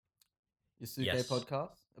Yasuke Yes.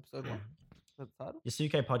 podcast, episode one. Is that the title?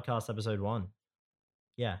 Yasuke Podcast Episode 1.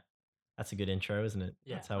 Yeah, that's a good intro, isn't it?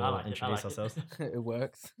 Yeah, That's how I we'll like it. I introduce like it. ourselves. It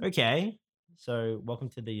works. Okay, so welcome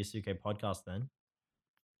to the Yasuke Podcast then.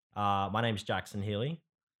 My name's Jackson Healy.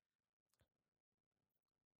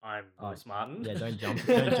 I'm Uh, Lewis Martin. Yeah, don't jump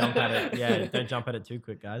at it. Yeah, don't jump at it too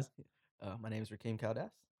quick, guys. My name is Rakeem Kaldas.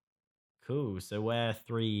 Cool. So we're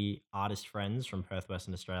three artist friends from Perth,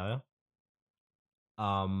 Western Australia.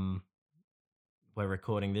 We're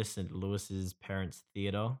recording this at Lewis's parents'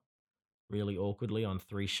 theater, really awkwardly on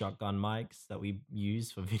 3 shotgun mics that we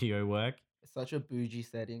use for video work. It's such a bougie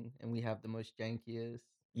setting, and we have the most jankiest.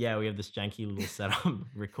 Yeah, we have this janky little setup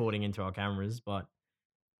recording into our cameras, but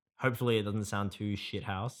hopefully it doesn't sound too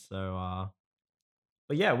shithouse.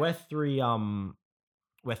 But yeah, we're three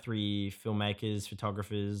filmmakers,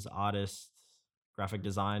 photographers, artists, graphic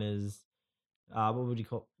designers. What would you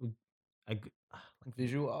call? A g-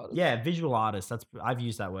 Visual artist. Yeah, visual artists. I've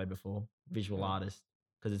used that word before, visual Mm. artist,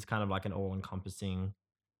 because it's kind of like an all-encompassing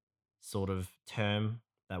sort of term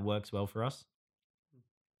that works well for us.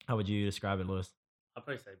 How would you describe it, Lewis? I'll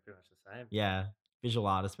probably say pretty much the same. Yeah, visual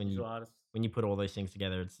artist. Visual artist. When you put all those things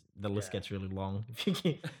together, the list Yeah. gets really long. Oh,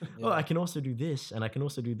 Yeah. I can also do this, and I can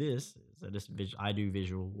also do this. So I do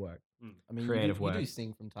visual work. I mean, creative you do work.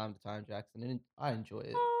 sing from time to time, Jackson, and I enjoy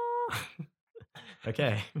it.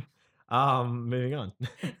 Okay. Moving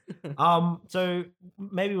on. So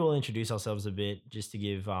maybe we'll introduce ourselves a bit just to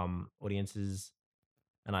give audiences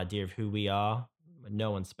an idea of who we are.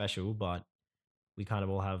 No one's special, but we kind of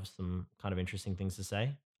all have some kind of interesting things to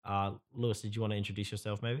say. Lewis, did you want to introduce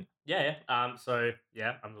yourself maybe? Yeah. I'm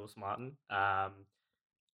Lewis Martin.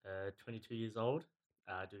 22 years old.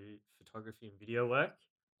 Do photography and video work.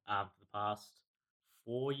 For the past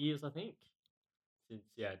 4 years, I think. Since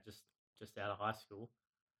just out of high school.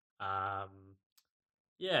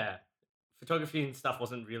 Yeah, photography and stuff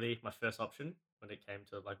wasn't really my first option when it came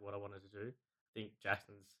to like what I wanted to do. I think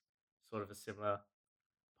Jackson's sort of a similar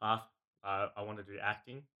path. I wanted to do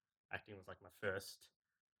acting. Acting was like my first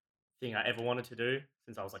thing I ever wanted to do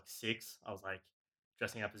since I was like 6. I was like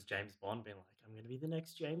dressing up as James Bond, being like, I'm gonna be the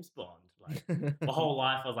next James Bond. Like my whole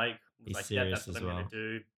life, I was like, Be yeah, serious that's what as I'm well. gonna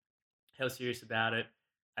do. Hell serious about it,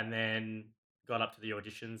 and then got up to the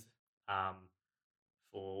auditions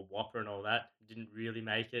for Whopper and all that. Didn't really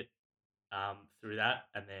make it through that,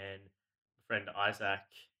 and then my friend Isaac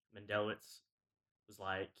Mendelowitz was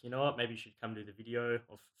like, you know what, maybe you should come do the video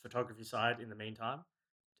or photography side in the meantime,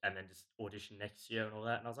 and then just audition next year and all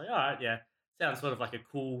that. And I was like, all right, yeah, sounds sort of like a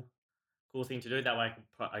cool thing to do. That way,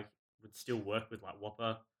 I would still work with like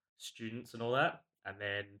Whopper students and all that, and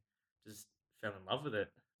then just fell in love with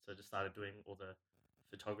it. So just started doing all the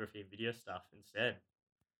photography and video stuff instead.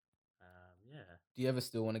 Yeah. Do you ever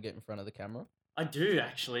still want to get in front of the camera? I do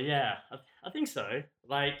actually, yeah. I think so.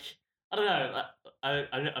 Like, I don't know.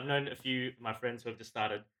 I've known a few of my friends who have just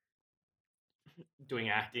started doing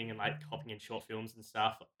acting and like hopping in short films and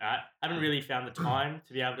stuff. I haven't really found the time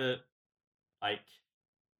to be able to like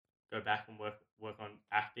go back and work on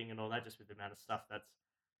acting and all that, just with the amount of stuff that's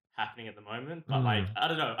happening at the moment. But like, I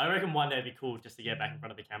don't know. I reckon one day it'd be cool just to get back in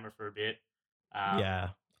front of the camera for a bit. Yeah,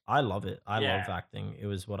 I love it. I love yeah. acting. It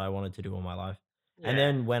was what I wanted to do all my life. Yeah. And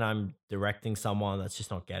then when I'm directing someone that's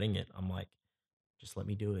just not getting it, I'm like, just let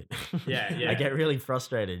me do it. Yeah, yeah. I get really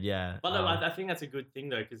frustrated. Yeah. But no, I think that's a good thing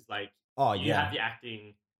though, because like, Oh you yeah. have the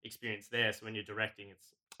acting experience there, so when you're directing, it's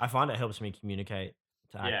I find it helps me communicate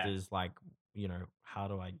to Yeah. actors, like, you know, how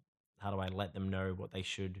do I let them know what they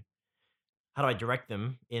should, how do I direct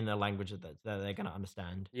them in a language that they're gonna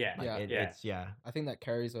understand? Yeah. Like, Yeah. it's yeah. I think that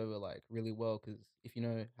carries over like really well because if you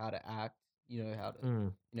know how to act, you know how to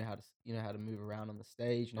Mm. you know how to move around on the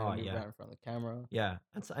stage, you know how Oh, to move yeah. around in front of the camera. Yeah,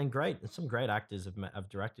 and some great actors have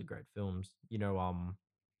directed great films. You know,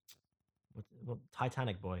 what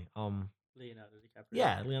Titanic boy. Leonardo DiCaprio.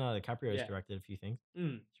 Yeah, Leonardo DiCaprio's Yeah. directed a few things.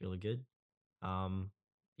 Mm. It's really good.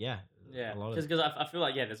 Yeah, Yeah, a lot of because I feel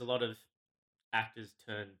like there's a lot of actors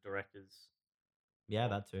turned directors. yeah, or-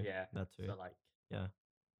 that too. Yeah, That too. So like, Yeah.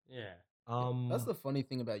 yeah, That's the funny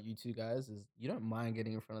thing about you two guys is you don't mind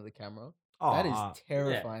getting in front of the camera. Oh, That is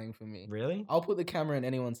terrifying for me. really? I'll put the camera in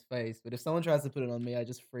anyone's face, but if someone tries to put it on me, I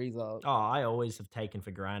just freeze up. Oh, I always have taken for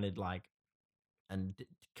granted like and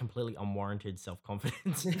completely unwarranted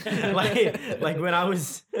self-confidence. like when I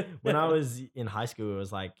was in high school, it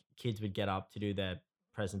was like kids would get up to do their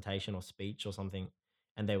presentation or speech or something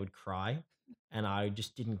and they would cry and I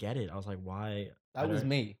just didn't get it. I was like, why? That was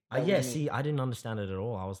me. That Yeah, was me. see, I didn't understand it at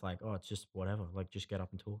all. I was like, oh, it's just whatever. Like, just get up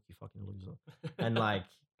and talk, you fucking loser. And like,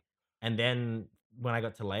 and then when I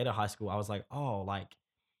got to later high school, I was like, oh, like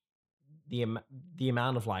the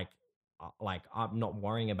amount of like like I'm not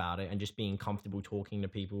worrying about it and just being comfortable talking to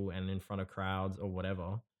people and in front of crowds or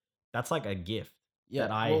whatever. That's like a gift that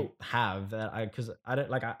Yeah, I well, have that I because I don't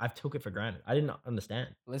like I've took it for granted. I didn't understand.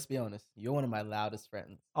 let's be honest. You're one of my loudest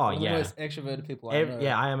friends. Oh One of the yeah, most extroverted people I know.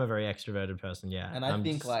 Yeah, I am a very extroverted person. Yeah, And I I'm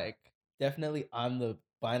think just like definitely I'm the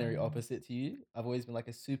binary opposite to you. I've always been like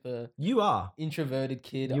a super you are, introverted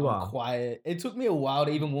kid. you I'm are. quiet. It took me a while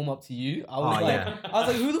to even warm up to you. Oh yeah, I was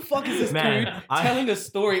like, who the fuck is this dude man. I telling a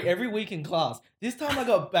story every week in class? This time I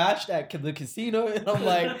got bashed at the casino, and I'm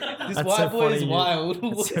like, this That's so white boy funny. is wild. It's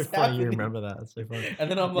What so is funny you happening? remember that. That's so funny.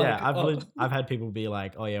 And then I'm Yeah, like, oh, I've had people be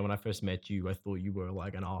like, "Oh yeah, when I first met you, I thought you were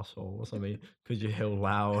like an asshole or something because you're hell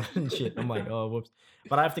loud and shit." I'm like, "Oh whoops,"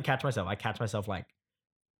 but I have to catch myself. I catch myself like,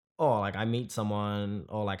 oh, like I meet someone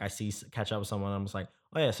or like I catch up with someone. I'm just like,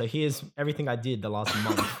 "Oh yeah, so here's everything I did the last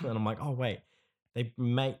month," and I'm like, "Oh wait." They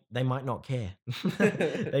might not care.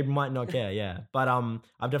 They might not care, yeah. But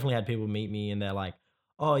I've definitely had people meet me and they're like,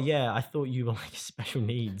 "Oh yeah, I thought you were like special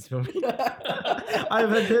needs for me." I've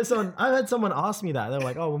had someone ask me that. They're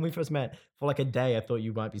like, "Oh, when we first met for like a day, I thought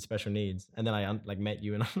you might be special needs." And then I like met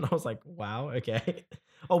you and I was like, "Wow, okay."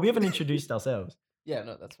 Oh, we haven't introduced ourselves. yeah,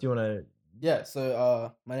 no, that's Do you fine. want to Yeah,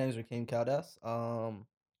 so my name is Rakeem Kaldas.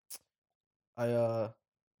 I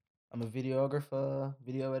I'm a videographer,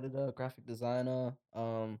 video editor, graphic designer.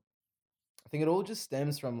 I think it all just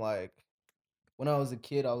stems from like when I was a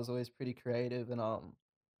kid, I was always pretty creative and I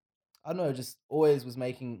don't know, just always was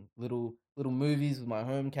making little movies with my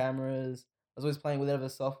home cameras. I was always playing whatever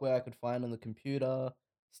software I could find on the computer,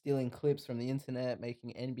 stealing clips from the internet,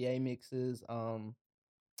 making NBA mixes. And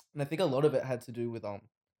I think a lot of it had to do with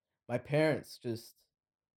my parents just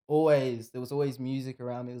always there was always music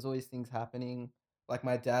around me. There was always things happening. Like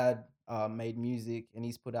my dad made music and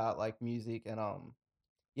he's put out like music and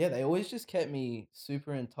yeah, they always just kept me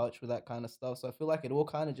super in touch with that kind of stuff. So I feel like it all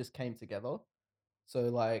kind of just came together. So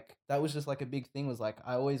like that was just like a big thing was like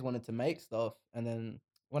I always wanted to make stuff and then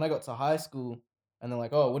when I got to high school and they're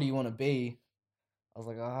like, "Oh, what do you want to be?" I was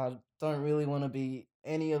like, "Oh, I don't really want to be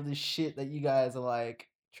any of the shit that you guys are like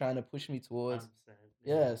trying to push me towards." 100%.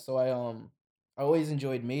 Yeah. Yeah, so I always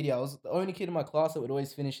enjoyed media. I was the only kid in my class that would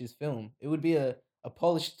always finish his film. It would be a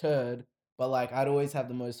polished turd, but like I'd always have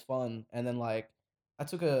the most fun. And then like I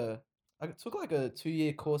took a I took like a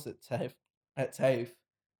 2-year course at TAFE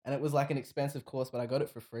and it was like an expensive course, but I got it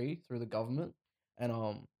for free through the government. And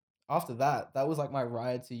after that, that was like my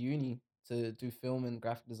ride to uni to do film and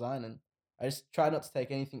graphic design and I just try not to take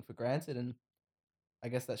anything for granted and I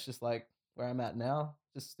guess that's just like where I'm at now.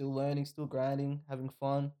 Just still learning, still grinding, having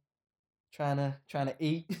fun, trying to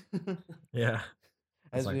eat Yeah.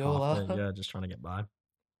 That's as like we all half are. the yeah, just trying to get by.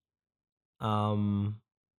 Um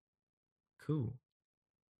cool.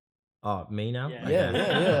 Oh, me now? Yeah. Yeah, Okay.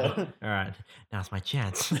 yeah, yeah. All right. Now's my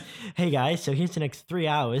chance. Hey guys, so here's the next 3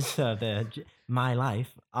 hours of my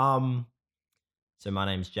life. So my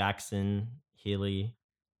name's Jackson Healy.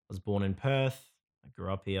 I was born in Perth. I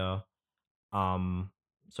grew up here. Um,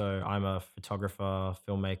 so I'm a photographer,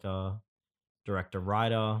 filmmaker, director,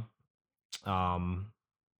 writer, um,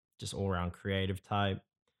 just all around creative type,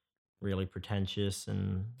 really pretentious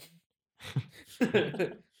and I love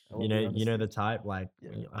your you know honesty. the type, like,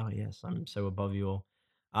 Yeah. oh yes, I'm so above you all.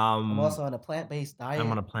 I'm Um, also on a plant-based I'm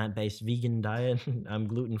on diet. a plant-based vegan diet. I'm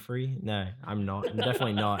gluten free. No, I'm not. I'm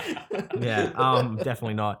definitely not. Yeah,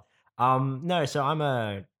 definitely not. No, so I'm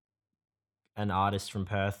a an artist from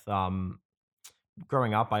Perth.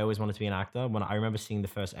 Growing up, I always wanted to be an actor. When I remember seeing the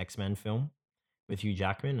first X-Men film with Hugh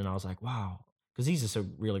Jackman, and I was like, wow, because he's just a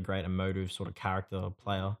really great emotive sort of character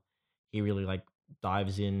player. He really like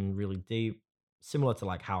dives in really deep, similar to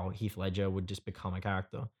like how Heath Ledger would just become a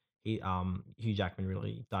character. Hugh Jackman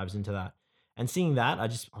really dives into that. And seeing that, I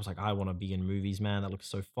was like, I want to be in movies, man. That looks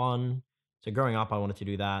so fun. So growing up, I wanted to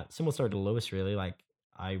do that. Similar story to Lewis, really. Like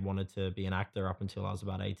I wanted to be an actor up until I was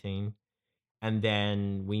about 18. And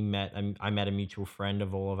then I met a mutual friend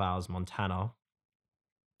of all of ours, Montana,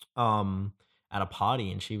 um, at a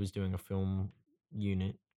party, and she was doing a film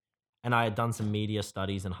unit. And I had done some media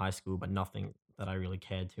studies in high school, but nothing that I really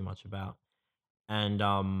cared too much about. And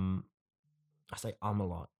I say a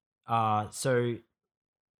lot. So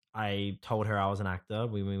I told her I was an actor.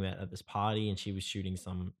 We met at this party, and she was shooting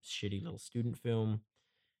some shitty little student film.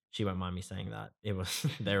 She won't mind me saying that. It was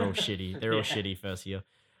they're all shitty. They're all Yeah. shitty first year.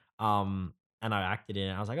 And I acted in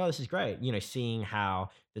it. I was like, oh, this is great. You know, seeing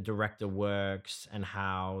how the director works and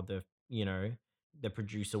how the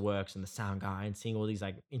producer works and the sound guy and seeing all these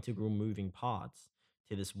like integral moving parts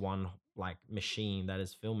to this one like machine that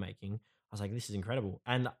is filmmaking. I was like, this is incredible.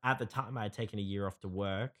 And at the time I had taken a year off to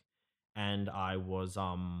work and I was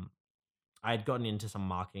I had gotten into some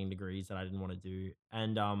marketing degrees that I didn't want to do,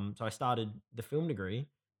 and so I started the film degree,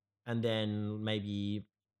 and then maybe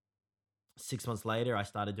 6 months later, I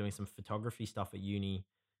started doing some photography stuff at uni.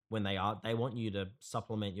 When they want you to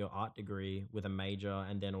supplement your art degree with a major,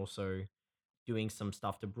 and then also doing some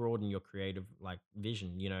stuff to broaden your creative like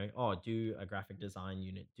vision. Oh, do a graphic design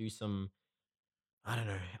unit, do some, I don't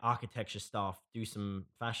know, architecture stuff, do some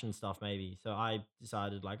fashion stuff maybe. So I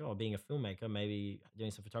decided like, oh, being a filmmaker, maybe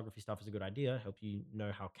doing some photography stuff is a good idea. Help you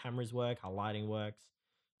know how cameras work, how lighting works.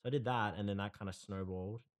 So I did that, and then that kind of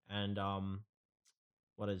snowballed. And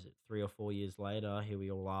what is it, 3 or 4 years later, here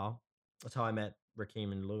we all are. That's how I met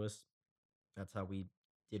Raheem and Lewis. That's how we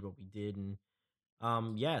did what we did. And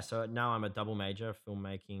yeah, so now I'm a double major,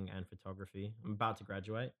 filmmaking and photography. I'm about to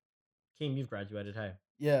graduate. Keem, you've graduated, hey?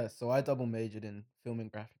 Yeah, so I double majored in film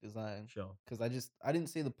and graphic design Sure. because I didn't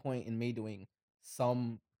see the point in me doing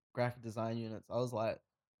some graphic design units. I was like,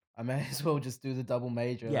 I may as well just do the double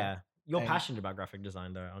major Yeah. You're and passionate about graphic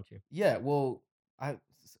design though, aren't you? yeah, well,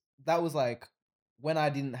 that was like when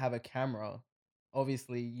I didn't have a camera.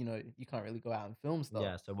 Obviously, you can't really go out and film stuff.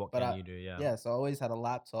 Yeah, so what But can you do? Yeah. yeah, so I always had a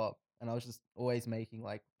laptop and I was just always making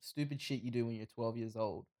like stupid shit you do when you're 12 years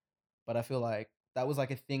old. But I feel like that was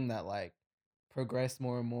like a thing that like progressed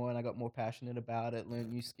more and more and I got more passionate about it,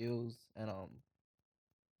 learned new skills and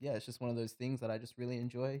yeah, it's just one of those things that I just really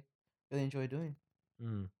enjoy doing.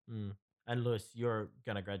 Mm, mm. And Lewis, you're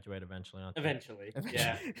gonna graduate eventually, aren't you? Eventually,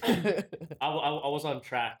 yeah. Eventually. I was on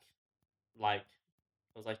track. Like,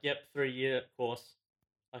 I was like, yep, 3 year course.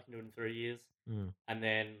 I can do it in 3 years. Mm, And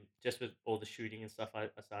then just with all the shooting and stuff I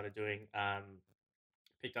started doing,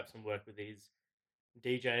 picked up some work with these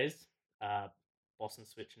DJs, uh, Boston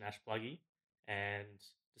Switch and Ash Pluggy, and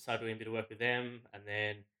decided doing a bit of work with them. And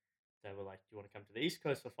then they were like, "Do you want to come to the East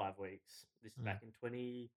Coast for 5 weeks?" This is mm. back in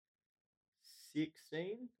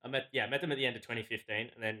 2016. I met them at the end of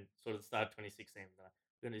 2015, and then sort of the start of 2016. We're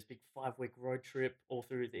doing this big 5 week road trip all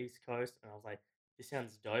through the East Coast, and I was like, "This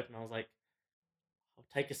sounds dope." And I was like, "I'll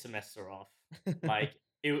take a semester off." Like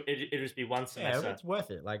it would just be one Yeah, semester. it's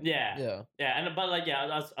worth it. Like, Yeah, Yeah. yeah, and but like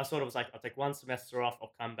yeah, I sort of was like, I'll take one semester off.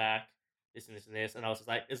 I'll come back. This and this and this, and I was just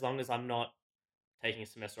like, as long as I'm not taking a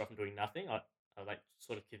semester off and doing nothing, I like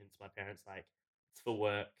sort of convinced my parents like it's for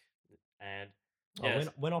work, and when yes,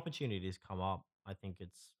 when opportunities come up, I think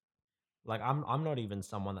it's like I'm not even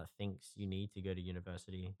someone that thinks you need to go to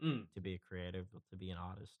university mm, to be a creative or to be an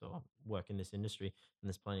artist or work in this industry, and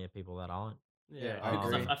there's plenty of people that aren't. Yeah, yeah, I because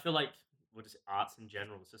agree. Um, I feel like what is arts in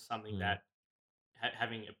general is just something mm, that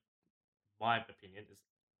having my opinion is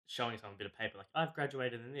showing someone a bit of paper like I've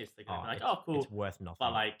graduated in this, they're gonna be oh, like, it's oh it's cool, worth but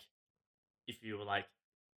nothing. like if you were like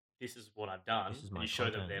this is what I've This done, is and my you show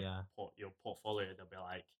them content. their Yeah. your portfolio, they'll be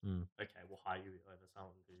like, Mm. okay, we'll hire you over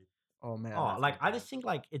someone who Oh man, Oh, that's like, so I just good. think,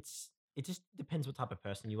 like, it just depends what type of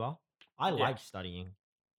person you are. I yeah, like studying.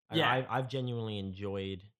 Like, yeah, I've genuinely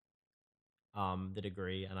enjoyed, the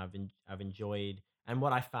degree, and I've enjoyed, and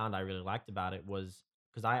what I found I really liked about it was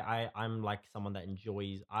 'cause I'm, like, someone that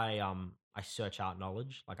enjoys I search out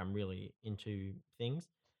knowledge, like, I'm really into things,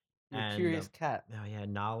 You're a and, curious cat. oh, yeah,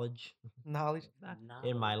 knowledge. Knowledge. That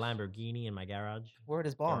in my knowledge. Lamborghini in my Word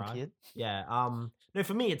is bond, garage. kid. Yeah, no,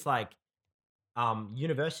 for me, it's like,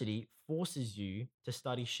 university forces you to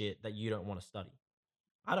study shit that you don't wanna study.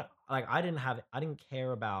 I didn't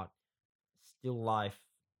care about still life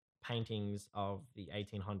paintings of the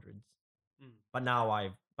 1800s, Mm, but now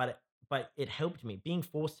I've but it helped me. Being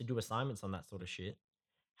forced to do assignments on that sort of shit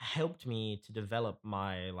helped me to develop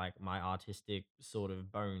my artistic sort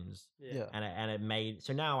of bones, yeah, Yeah. and it made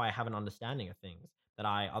so now I have an understanding of things that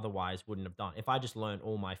I otherwise wouldn't have done. If I just learned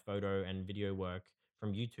all my photo and video work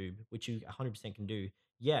from YouTube, which you 100% can do,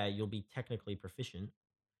 yeah, you'll be technically proficient,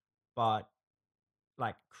 but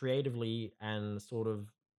like creatively and sort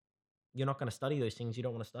of you're not going to study those things you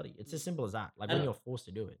don't want to study. It's as mm. simple as that. Like when And you're forced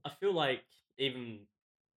to do it. I feel like even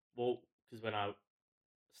well, because when I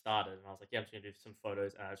started and I was like, yeah, I'm just gonna do some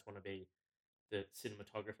photos and I just want to be the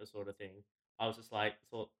cinematographer sort of thing. I was just like,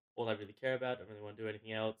 it's all I really care about. I don't really want to do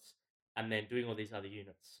anything else. And then doing all these other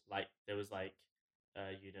units, like there was like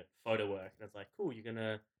a unit photo work, and it's like, cool, you're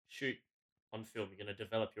gonna shoot on film, you're gonna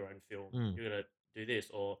develop your own film, Mm, you're gonna do this,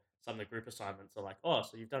 or some of the group assignments are like, oh,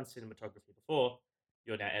 so you've done cinematography before,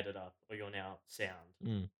 you're now editor or you're now sound.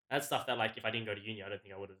 mm. That's stuff that like if I didn't go to uni, I don't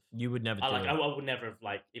think I would have. You would never I do like I, it. I would never have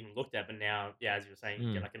like even looked at, but now, yeah, as you were saying,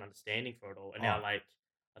 you get Mm. like an understanding for it all, and now Oh, like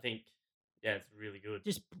I think, yeah, it's really good.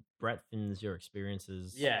 just breadthens your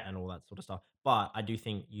experiences Yeah. and all that sort of stuff. But I do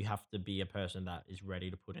think you have to be a person that is ready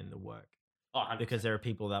to put in the work Oh, because 100%. there are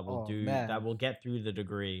people Oh man. that will get through the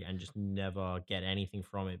degree and just never get anything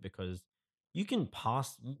from it because you can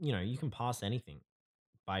pass, you can pass anything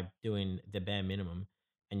by doing the bare minimum,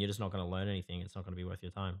 and you're just not going to learn anything. It's not going to be worth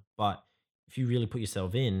your time. But if you really put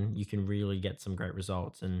yourself in, you can really get some great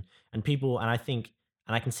results. And people, and I think,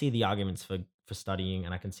 and I can see the arguments for studying,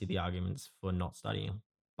 and I can see the arguments for not studying.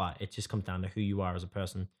 But it just comes down to who you are as a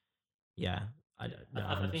person. Yeah, Yeah, yeah,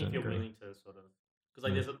 I think if 100% you're agree. willing to sort of, because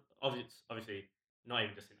like Mm. there's obviously not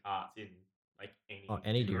even just in arts, in like Oh, any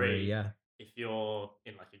any degree, degree. yeah. If you're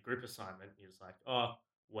in like a group assignment, you're just like, oh,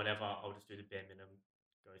 whatever, I'll just do the bare minimum,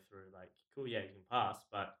 go through. Like, cool, yeah, you can pass.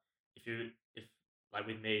 But if like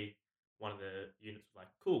with me, one of the units was like,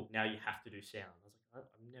 cool, now you have to do sound. I was like,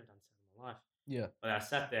 I've never done sound in my life. Yeah. But I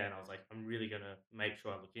sat there and I was like, I'm really gonna make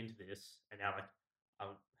sure I look into this. And now like I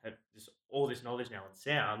have all this knowledge now on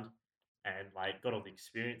sound, and like got all the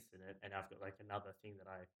experience in it. And I've got like another thing that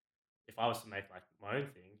if I was to make like my own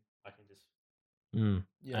thing, I can just Mm. At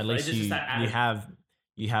Yeah. it's least just you that you have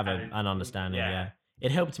you have added an income. understanding, Yeah, yeah.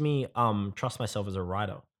 It helped me trust myself as a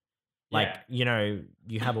writer. Like, yeah,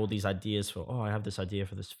 you have all these ideas for, oh, I have this idea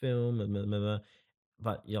for this film, blah, blah, blah,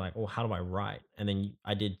 but you're like, oh, how do I write? And then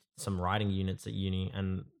I did some writing units at uni,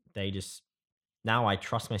 and they just, now I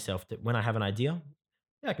trust myself that when I have an idea,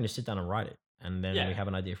 yeah, I can just sit down and write it. And then we yeah, have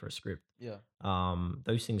an idea for a script. Yeah.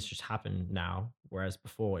 Those things just happen now. Whereas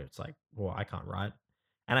before it's like, well, I can't write.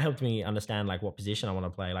 And it helped me understand like what position I want to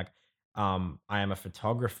play. Like, I am a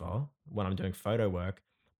photographer when I'm doing photo work,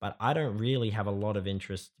 but I don't really have a lot of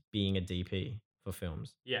interest being a DP for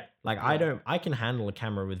films. yeah, Like, Yeah. I can handle a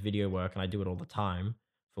camera with video work, and I do it all the time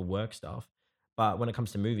for work stuff. But when it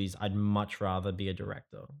comes to movies, I'd much rather be a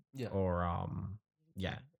director, Yeah. or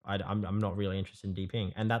yeah, I'm not really interested in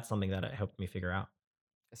DPing, and that's something that it helped me figure out.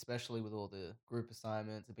 Especially with all the group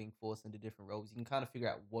assignments and being forced into different roles, you can kind of figure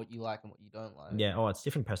out what you like and what you don't like. Yeah. Oh, it's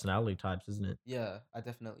different personality types, isn't it? Yeah, I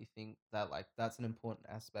definitely think that like that's an important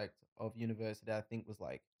aspect of university. I think was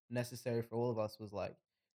like necessary for all of us was like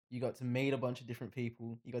you got to meet a bunch of different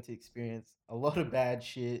people, you got to experience a lot of bad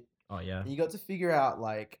shit, Oh yeah. and you got to figure out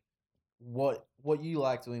like what you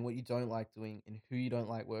like doing, what you don't like doing, and who you don't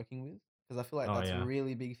like working with. Because I feel like Oh that's a yeah.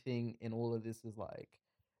 really big thing in all of this. Is like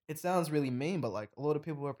it sounds really mean, but like a lot of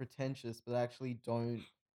people are pretentious, but actually don't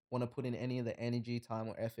want to put in any of the energy, time,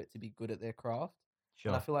 or effort to be good at their craft.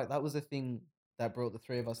 And I Sure. feel like that was a thing that brought the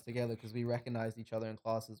three of us together because we recognized each other in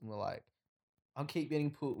classes and we're like, I'm keep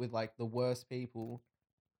getting put with like the worst people,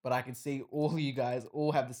 but I can see all you guys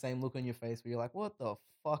all have the same look on your face where you're like, what the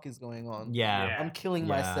fuck is going on? Yeah. I'm yeah, killing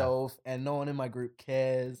Yeah. myself and no one in my group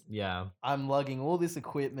cares. Yeah. I'm lugging all this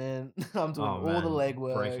equipment. I'm doing Oh all the man,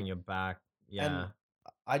 legwork. breaking your back. And Yeah.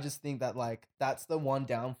 I just think that like that's the one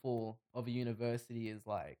downfall of a university is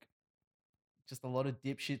like just a lot of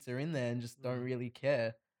dipshits are in there and just don't mm. really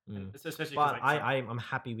care. And Mm. it's especially because But like some I'm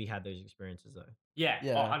happy we had those experiences though. yeah, oh,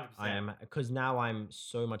 Yeah. 100 I percent. am, because now I'm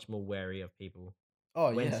so much more wary of people.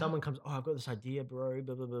 Oh When yeah. someone comes, oh, I've got this idea, bro,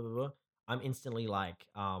 blah blah blah blah blah, I'm instantly like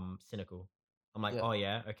cynical. I'm like, Yeah. oh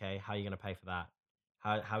yeah, okay, how are you gonna pay for that?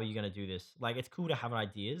 How are you gonna do this? Like, it's cool to have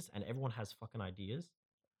ideas, and everyone has fucking ideas,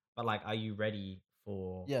 but like, are you ready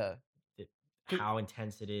for Yeah. the, 'Cause- how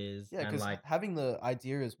intense it is? Yeah, And because like, having the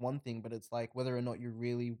idea is one thing, but it's like whether or not you're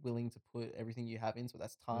really willing to put everything you have into it.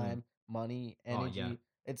 That's mm, time, money, oh yeah, energy.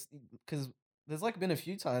 It's because there's like been a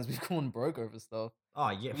few times we've gone broke over stuff. oh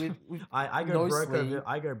yeah, We've I go no broke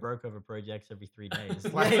over sleep. projects every 3 days.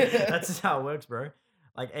 Like, Yeah. that's just how it works, bro.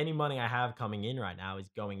 Like, any money I have coming in right now is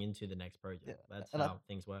going into the next Yeah. project. That's And I how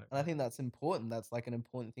things work. and I think that's important. That's like an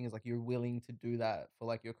important thing is like you're willing to do that for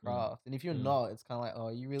like your Mm, craft. And if you're mm. not, it's kind of like, oh,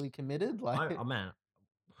 are you really committed? Oh Like, man,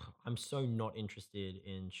 I'm so not interested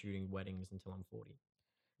in shooting weddings until I'm 40.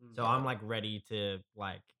 So Mm. yeah, I'm like ready to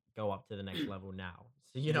like go up to the next level now.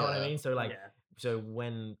 So you know what I yeah, mean? So like, Yeah, so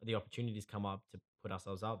when the opportunities come up to put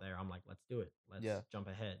ourselves out there, I'm like, let's do it. yeah, Let's jump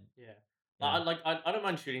ahead. yeah. Yeah. I don't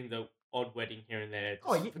mind shooting the odd wedding here and there,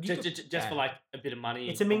 Oh, you could, just for yeah. like a bit of It's money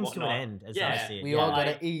a and means to an whatnot. end, as I Yeah, see it. we but all Yeah.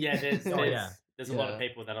 gotta like eat. yeah, Oh yeah. there's a lot of Yeah,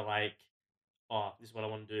 people that are like, oh, this is what I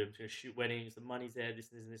want to do. I'm just gonna shoot weddings. The money's there.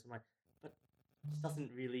 This and this and this. I'm like, but this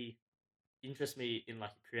doesn't really interest me in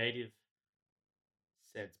like a creative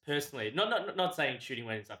sense personally. Not saying shooting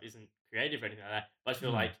wedding stuff isn't creative or anything like that, but I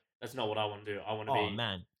feel Mm. like that's not what I want to do. I want to Oh be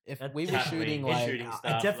man, if that we were happily shooting in like, shooting I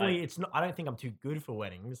stuff. definitely, Like, it's not. I don't think I'm too good for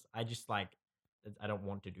weddings. I just like, I don't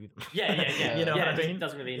want to do them. Yeah. You know yeah. what I It mean?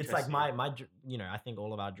 doesn't really It's interest like you. I think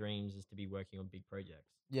all of our dreams is to be working on big projects,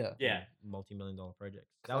 yeah, Yeah, multi-million dollar projects.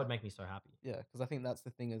 'cause That would make me so happy. because I think that's the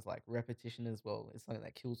thing is like repetition as well. It's something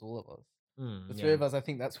that kills all of us. The three Yeah. of us, I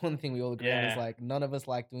think that's one thing we all agree on is yeah, like none of us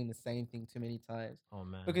like doing the same thing too many times Oh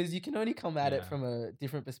man. because you can only come at it Yeah. from a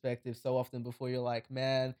different perspective so often before you're like,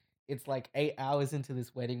 man, it's like 8 hours into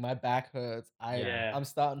this wedding, my back hurts. Yeah. I'm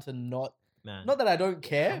starting to Man, not that I don't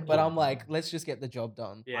care, many but I'm of like, them? let's just get the job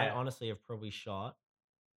done. Yeah. I honestly have probably shot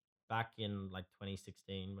back in like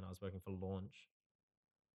 2016 when I was working for Launch.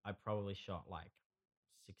 I probably shot like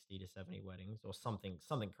 60 to 70 weddings or something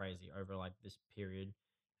crazy over like this period.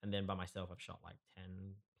 And then by myself, I've shot like 10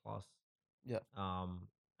 plus. Yeah. Um,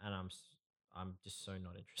 and I'm just so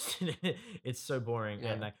not interested in it. It's so boring.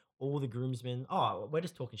 And Yeah. like all the groomsmen, oh, we're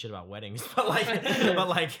just talking shit about weddings, but like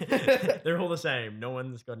they're all the same. No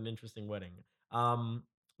one's got an interesting wedding.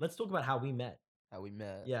 Let's talk about how we met. How we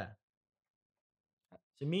met. Yeah.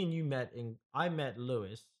 So me and you I met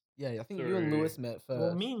Lewis. Yeah, I think you and Through Lewis met first.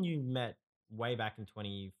 Well, me and you met way back in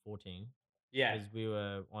 2014 Yeah. because we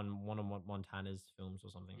were on one of Montana's films or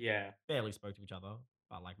something. Yeah. Barely spoke to each other,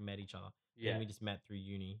 but like met each other. Yeah. And we just met through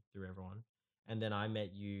uni, through everyone. And then I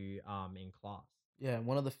met you in class. Yeah,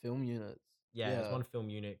 one of the film units. Yeah, it was one film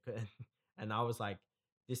unit, and I was like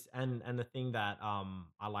this. And the thing that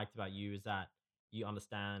I liked about you is that you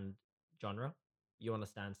understand genre, you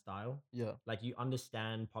understand style, Yeah. like you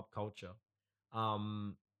understand pop culture.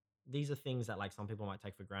 Um, these are things that like some people might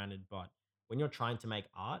take for granted, but when you're trying to make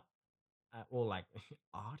art, or like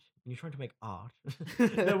art, when you're trying to make art,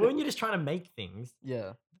 no, when you're just trying to make things,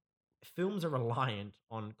 Yeah. films are reliant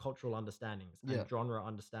on cultural understandings Yeah. and genre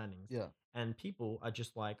understandings, Yeah. and people are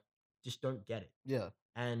just like just don't get it. Yeah.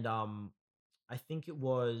 And I think it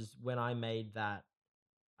was when I made that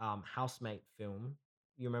housemate film.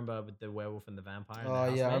 You remember with the werewolf and the vampire and the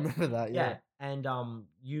Oh yeah, I housemate? remember that. Yeah.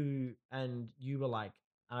 Yeah. And you were like,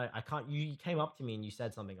 I can't. You came up to me and you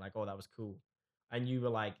said something like, "Oh, that was cool," and you were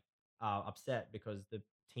like upset because the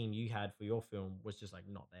team you had for your film was just like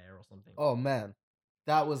not there or something. Oh man,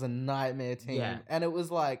 that was a nightmare Yeah. team, and it was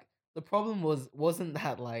like the problem wasn't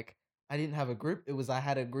that like I didn't have a group. It was I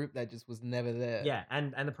had a group that just was never there. Yeah,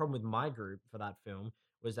 and the problem with my group for that film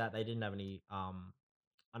was that they didn't have any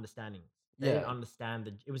understanding. They didn't Yeah. understand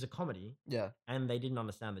it was a comedy, Yeah. and they didn't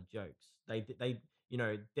understand the jokes. They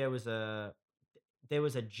there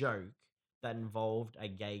was a joke that involved a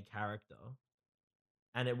gay character,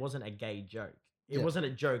 and it wasn't a gay joke. It Yeah. wasn't a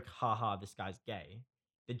joke, haha, this guy's gay.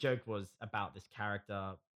 The joke was about this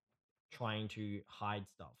character trying to hide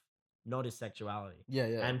stuff, not his sexuality. Yeah.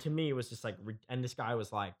 Yeah. And to me, it was just like, and this guy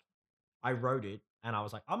was like, I wrote it and I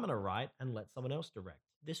was like, I'm going to write and let someone else direct.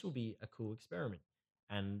 This will be a cool experiment.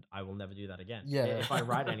 And I will never do that again. Yeah. If I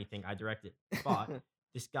write anything, I direct it. But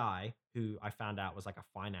this guy who I found out was like a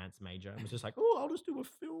finance major and was just like, oh, I'll just do a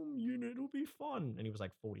film unit. It'll be fun. And he was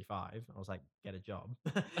like 45. I was like, get a job.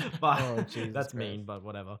 But Oh, Jesus that's Christ. mean, but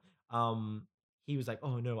whatever. He was like,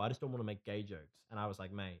 oh no, I just don't want to make gay jokes. And I was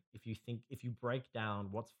like, mate, if you break down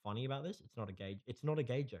what's funny about this, it's not a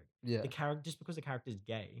gay joke. Yeah. The character, just because the character is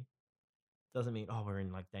gay doesn't mean, oh, we're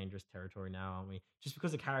in like dangerous territory now, aren't we? Just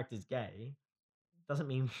because the character's gay doesn't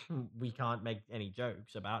mean we can't make any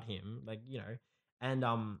jokes about him, like, and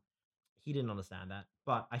he didn't understand that.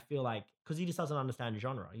 But I feel like because he just doesn't understand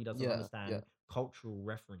genre, he doesn't Yeah. understand Yeah. cultural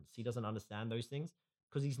reference, he doesn't understand those things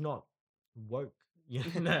because he's not woke.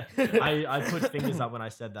 I put fingers up when I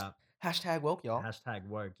said that. Hashtag woke, y'all. Hashtag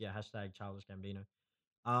woke, yeah. Hashtag Childish Gambino.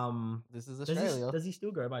 This is Does Australia. does he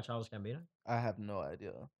still go by Childish Gambino? I have no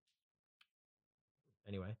idea.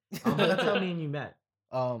 Anyway, but that's how me and you met.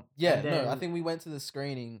 Yeah, And no, I then- think we went to the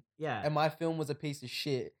screening Yeah, and my film was a piece of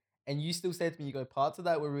shit. And you still said to me, you go, parts of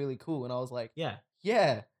that were really cool. And I was like, yeah.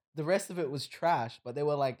 yeah, the rest of it was trash, but there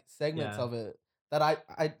were like segments Yeah. of it that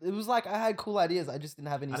it was like I had cool ideas. I just didn't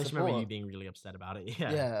have any I just support. remember you being really upset about it.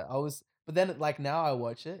 Yeah. Yeah, but then like now I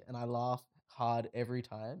watch it and I laugh hard every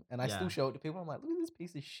time. And I still Yeah. show it to people. I'm like, look at this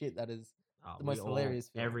piece of shit that is the We most hilarious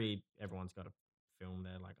film. Everyone's got a film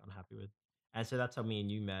they're like unhappy with, and so that's how me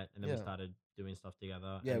and you met, and then we Yeah. started doing stuff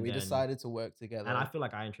together. Yeah, and we then- decided to work together. and I feel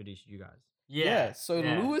like I introduced you guys. Yeah, so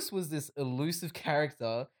yeah. Lewis was this elusive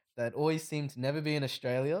character that always seemed to never be in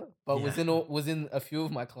Australia, but was Yeah. in a few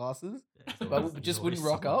of my classes, Yeah, but always- just he's wouldn't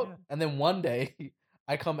always rock somewhere, up. And then one day,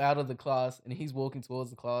 I come out of the class and he's walking towards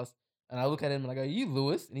the class, and I look at him and I go, "You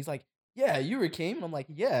Lewis?" And he's like, "Yeah, you Rakeem." And I'm like,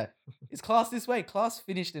 "Yeah, it's class this way. Class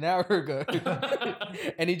finished an hour ago."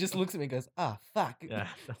 And he just looks at me and goes, "Ah, fuck." Yeah,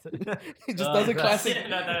 He just does a that's- classic, yeah,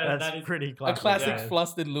 that's that is pretty a classic. classic yeah.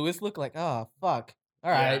 flustered Lewis look, like, "Ah, fuck. All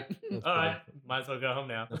Yeah. right." That's All right, pretty- might as well go home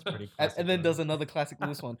now. That's pretty And, classic. and then though. does another classic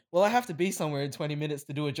Lewis one. Well, I have to be somewhere in 20 minutes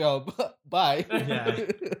to do a job. Bye. Yeah.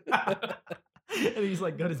 And he's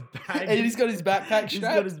like got his bag. And he's got his backpack He's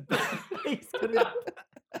strapped. got his bag. He's got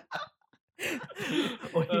his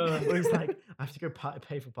Or he's like, I have to go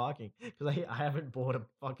pay for parking because I haven't bought a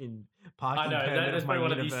fucking I parking know permit that's of my probably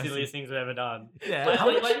one of the university. silliest things I've ever done. Yeah,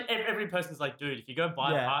 how much? Every person's like, dude, if you go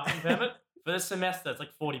buy a Yeah. parking permit for the semester, it's like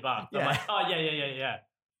 $40. I'm like, Yeah. oh yeah.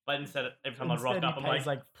 But instead, every time I rock Instead, he up, I'm pays,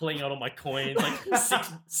 like like- pulling out all my coins, like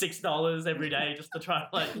 $6 every day, just to try to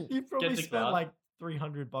like You probably get to spent class. like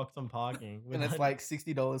 $300 on parking. And it's like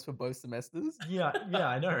 $60 for both semesters. yeah,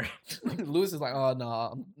 I know. Lewis is like, oh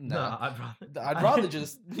no, No, nah. I'd rather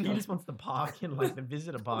just, He just wants the parking, like the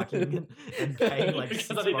visitor parking, and pay like Because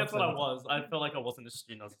 $6 I think that's what I every time. was. I felt like I wasn't a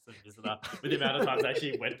student; I was just a visitor. With the amount of times I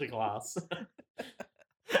actually went to class.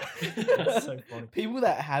 That's so funny. People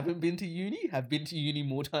that haven't been to uni have been to uni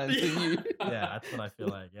more times than you. Yeah, that's what I feel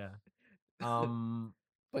like. Yeah.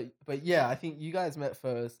 But yeah, I think you guys met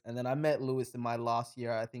first, and then I met Lewis in my last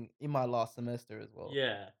year. I think in my last semester as well.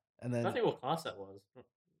 Yeah. And I then don't think what class that was. Not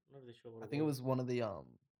really sure what I think it was one of the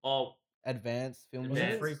Oh, advanced film Was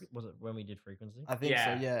it units. was it when we did frequency? I think so.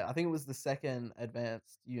 Yeah. Yeah, I think it was the second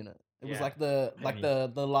advanced unit. It was Yeah. like Maybe.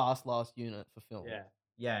 the last unit for film. yeah.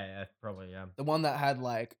 Yeah, probably. Yeah. The one that had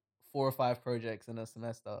like 4 or 5 projects in a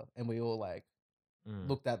semester, and we all like Mm.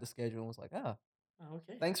 looked at the schedule and was like, ah, Oh,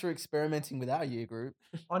 okay. thanks for experimenting with our year group.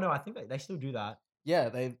 Oh no, I think they still do that. Yeah,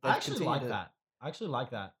 they've I actually continued like it. that. I actually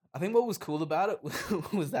like that. I think what was cool about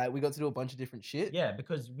it was that we got to do a bunch of different shit. Yeah,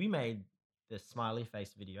 because we made the smiley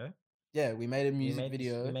face video. Yeah, we made a We music made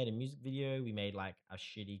video. we made a music video. We made like a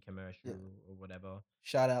shitty commercial or whatever.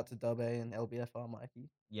 Shout out to Dub A and LBFR Mikey.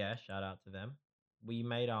 Yeah, shout out to them. We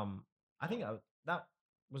made I think that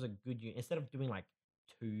was a good instead of doing like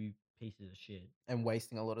 2 pieces of shit. And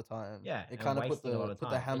wasting a lot of time. Yeah, It and kind of put wasting a lot the of put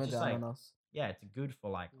time. the It's hammer just down like- on us. Yeah, it's good for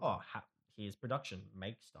like, here's production,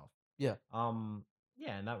 make stuff. Yeah.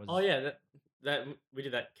 Yeah, and that was Oh yeah, that we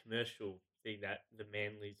did that commercial thing, that the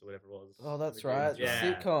Manleys or whatever it was. Oh, that's we did. right. The Yeah.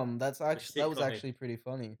 sitcom. That was sitcom thing. actually pretty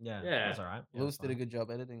funny. Yeah, Yeah. that's all right. Yeah, Lewis that's did a fine. good job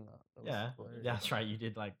editing that. That was Yeah, hilarious. that's right. You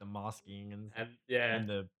did like the masking and And and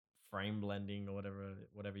the frame blending or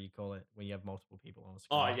whatever you call it when you have multiple people on the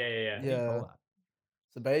oh screen. yeah. What do you call Yeah. that?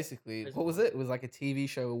 So basically, That's what was fun. it? It was like a TV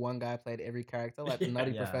show where one guy played every character, like the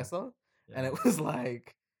Nutty Yeah. Professor, and Yeah. it was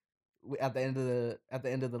like at the end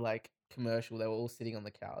of the like commercial, they were all sitting on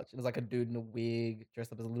the couch. It was like a dude in a wig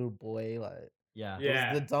dressed up as a little boy. Like Yeah. it was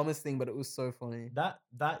Yeah. the dumbest thing, but it was so funny.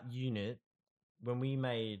 That unit when we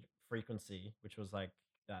made Frequency, which was like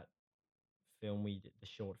that film we did, the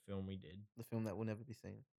short film we did. The film that will never be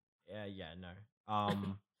seen. Yeah,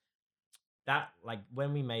 no. That like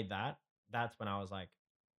when we made that, that's when I was like,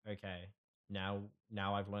 okay, now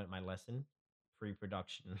I've learned my lesson.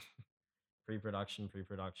 Pre-production, pre-production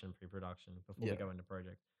before we Yeah. go into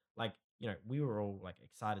project. Like, we were all like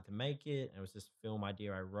excited to make it. And it was this film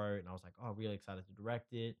idea I wrote, and I was like, oh, really excited to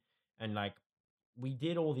direct it. And like we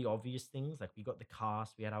did all the obvious things. Like we got the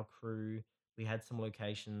cast, we had our crew, we had some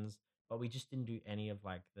locations, but we just didn't do any of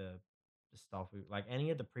like the stuff like any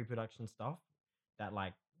of the pre-production stuff that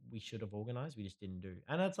like we should have organized. We just didn't do,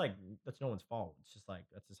 and that's no one's fault. It's just like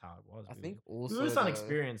that's just how it was. I really. think we also were just though,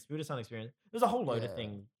 unexperienced. There's a whole load of Yeah.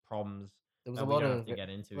 problems there was that a we lot don't of have to get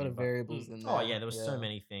into. a lot of but- variables in there. Oh yeah, there was so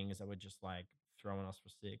many things that were just like throwing us for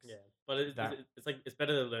six. Yeah. But That- it's like it's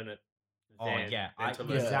better to learn it. Oh than- yeah, than to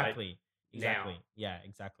learn it, like, exactly, now. exactly, yeah,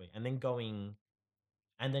 exactly. And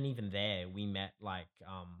then even there we met like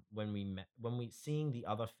when we seeing the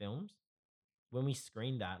other films, when we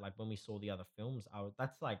screened that, like when we saw the other films,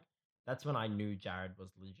 that's when I knew Jared was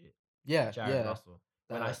legit. Yeah, Jared yeah. Russell.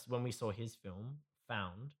 That- When we saw his film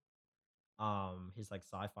Found, his like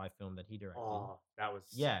sci-fi film that he directed. Oh, that was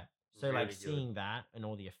Yeah. So really like good. seeing that and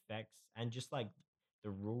all the effects and just like the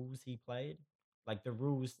rules he played, like the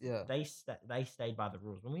rules, Yeah. they stayed by the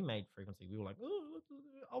rules. When we made Frequency, we were like, oh,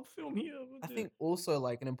 I'll film here. I think also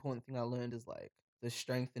like an important thing I learned is like the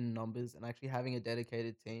strength in numbers and actually having a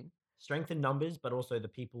dedicated team. strength in numbers, but also the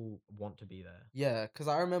people want to be there. Yeah, because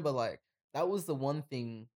I remember like that was the one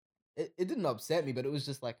thing. It didn't upset me, but it was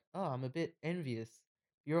just like, oh, I'm a bit envious.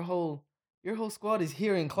 Your whole squad is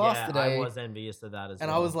here in class Yeah, today, I was envious of that as and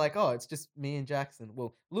well. I was like, oh, it's just me and Jackson.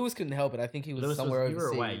 Well, Lewis couldn't help it. I think he was Lewis somewhere you were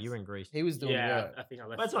overseas. away. You were in Greece. He was doing yeah, work. I think I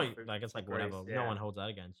left. But it's for not Greece- like it's like for Greece, whatever. Yeah. No one holds that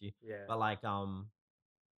against you. Yeah. But like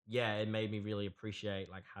yeah, it made me really appreciate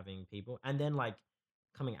like having people. And then like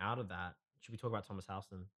coming out of that, should we talk about Thomas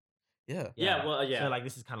Howson? Yeah, Yeah, well, yeah. So like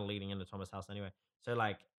this is kind of leading into Thomas House anyway. So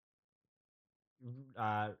like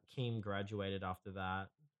Keem graduated after that.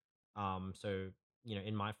 So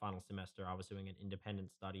in my final semester I was doing an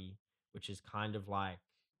independent study, which is kind of like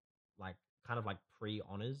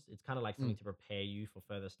pre-honors. It's kind of like something to prepare you for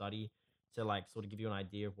further study, to like sort of give you an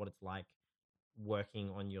idea of what it's like working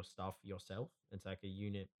on your stuff yourself. It's like a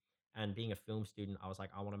unit. And being a film student, I was like,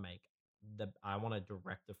 I want to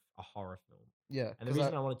direct a horror film. Yeah, And the 'cause I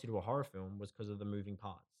reason I wanted to do a horror film was because of the moving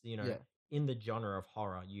parts. yeah, In the genre of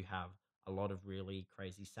horror, you have a lot of really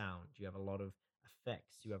crazy sound. You have a lot of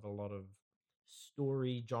effects. You have a lot of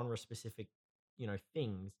story, genre specific,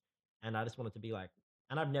 things. And I just wanted to be like,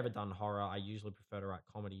 and I've never done horror. I usually prefer to write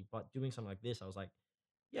comedy, but doing something like this, I was like,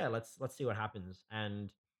 yeah, let's see what happens.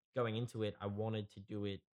 And going into it, I wanted to do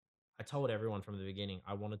it. I told everyone from the beginning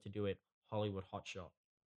I wanted to do it Hollywood hotshot.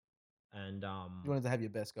 And you wanted to have your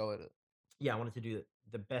best go at it. yeah, I wanted to do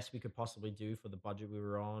the best we could possibly do for the budget we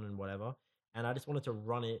were on and whatever. And I just wanted to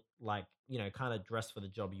run it like, kind of dress for the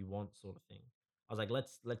job you want sort of thing. I was like,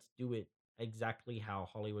 let's do it exactly how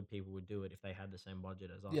Hollywood people would do it if they had the same budget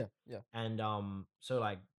as us. Yeah, yeah, And so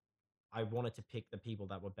like I wanted to pick the people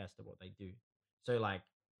that were best at what they do. So like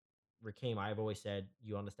Rakeem, I've always said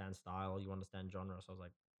you understand style, you understand genre. So I was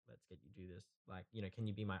like, let's get you do this. Like, can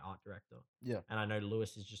you be my art director? yeah. And I know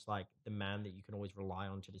Lewis is just like the man that you can always rely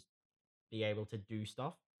on to just be able to do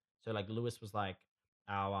stuff. So like Lewis was like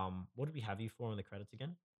our what did we have you for in the credits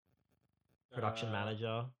again? Production Uh,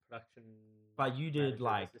 manager. Production But you did manager,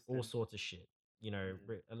 like all assistant. sorts of shit. Mm,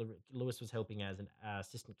 Lewis was helping as an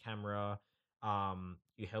assistant camera.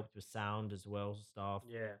 You helped with sound as well, stuff.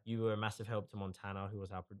 yeah, You were a massive help to Montana, who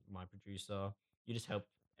was my producer. You just helped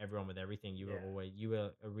everyone with everything. yeah, You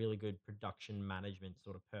were a really good production management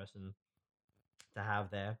sort of person to have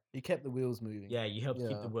there. You kept the wheels moving. Yeah, you helped keep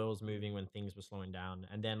the Yeah, wheels moving mm, when things were slowing down,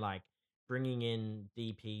 and then like bringing in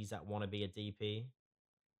DPs that want to be a DP,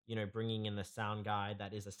 bringing in the sound guy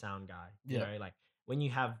that is a sound guy. yeah. Like when you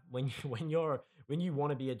have when you when you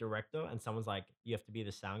want to be a director and someone's like you have to be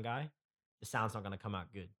the sound guy, the sound's not going to come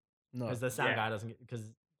out good because No. the sound yeah, guy doesn't because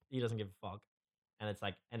he doesn't give a fuck, and it's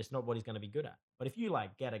like and it's not what he's going to be good at. But if you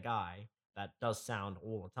like get a guy that does sound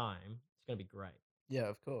all the time, it's going to be great. Yeah,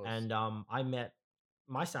 of course. And I met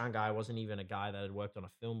my sound guy wasn't even a guy that had worked on a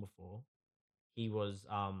film before. He was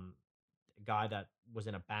a guy that was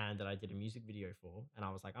in a band that I did a music video for, and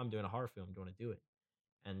I was like, "I'm doing a horror film. Do you want to do it?"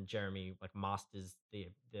 And Jeremy like masters the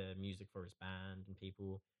music for his band and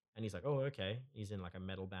people, and he's like, "Oh, okay." He's in like a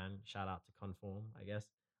metal band. Shout out to Conform, I guess.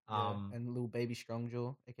 Yeah, Um, and little baby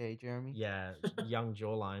Strongjaw, aka Jeremy. yeah, young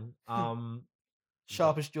jawline. He's got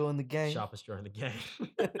Sharpest jaw in the game. sharpest jaw in the game.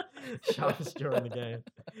 Sharpest jaw in the game.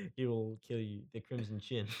 He will kill you. The Crimson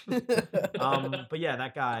Chin. But yeah,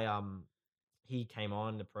 that guy, he came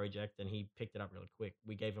on the project and he picked it up really quick.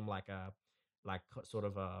 We gave him like sort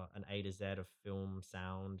of an A to Z of film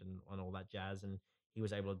sound and all that jazz, and he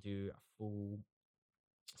was able to do a full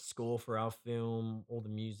score for our film. All the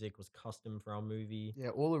music was custom for our movie, Yeah,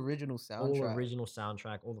 all original all soundtrack. original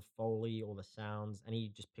soundtrack, all the foley, all the sounds, and he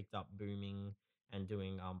just picked up booming and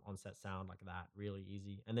doing on-set sound like that really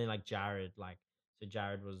easy. And then like Jared, so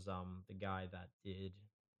Jared was the guy that did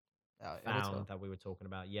Our editor. Found that we were talking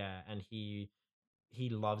about. Yeah, and he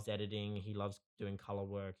loves editing, he loves doing color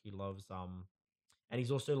work, he loves and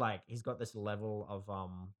he's also like he's got this level of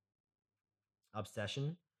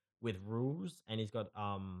obsession with rules, and he's got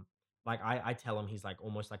like I tell him he's like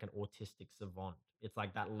almost like an autistic savant. It's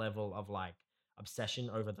like that level of like obsession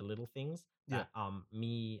over the little things Yeah, that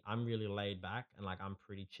I'm really laid back and like I'm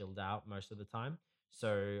pretty chilled out most of the time.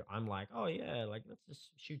 So I'm like, oh yeah, like let's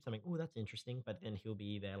just shoot something. Oh, that's interesting. But then he'll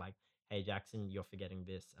be there like, hey Jackson, you're forgetting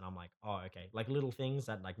this. And I'm like, oh, okay. Like little things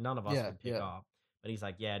that like none of us yeah, would pick yeah, up. But he's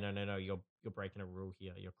like, yeah, no, you're breaking a rule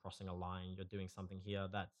here. You're crossing a line. You're doing something here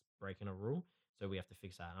that's breaking a rule, so we have to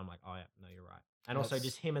fix that. And I'm like, oh yeah, no, you're right. And yeah, also just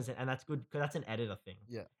it's him and that's good because that's an editor thing.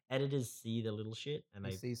 yeah. Editors see the little shit and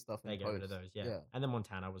You see stuff in they get rid of post. those. Yeah. Yeah, And then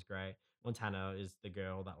Montana was great. Montana is the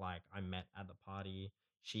girl that like I met at the party.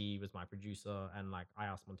 She was my producer, and like I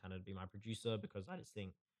asked Montana to be my producer because I just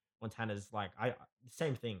think Montana's like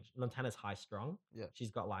same thing. Montana's high strung. yeah,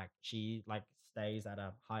 She's got like she like stays at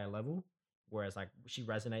a higher level, whereas like she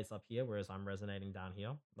resonates up here, whereas I'm resonating down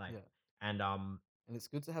here. Like yeah. and And it's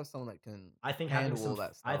good to have someone that can I think having handle some all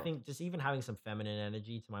that I stuff. think just even having some feminine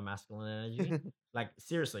energy to my masculine energy, like,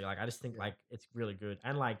 seriously, like, I just think, Yeah, like, it's really good,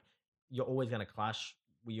 and, like, you're always gonna clash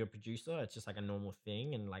with your producer, it's just, like, a normal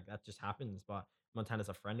thing, and, like, that just happens, but Montana's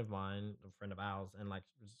a friend of mine, a friend of ours, and, like,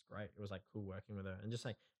 it was just great, it was, like, cool working with her, and just,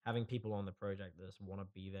 like, having people on the project that just wanna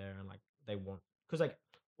be there and, like, they want, because like,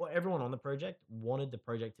 well, everyone on the project wanted the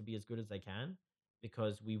project to be as good as they can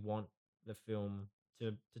because we want the film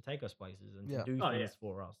to take us places and to yeah, do oh yeah, things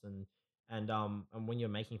for us, and when you're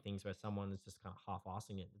making things where someone is just kind of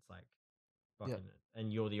half-assing it, it's like yeah, fucking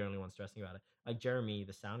and you're the only one stressing about it. Like Jeremy,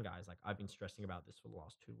 the sound guy, is like, I've been stressing about this for the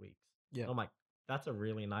last 2 weeks. yeah, And I'm like, that's a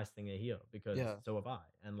really nice thing to hear because yeah, so have I.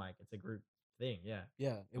 And like it's a group thing, yeah.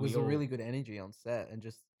 yeah. It We was a all really good energy on set, and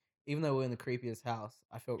just even though we're in the creepiest house,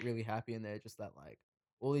 I felt really happy in there. Just that like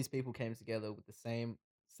all these people came together with the same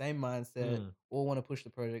mindset, Mm, all want to push the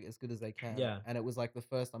project as good as they can, yeah, and it was like the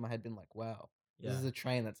first time I had been like, wow, this is yeah. a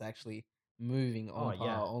train that's actually moving Oh on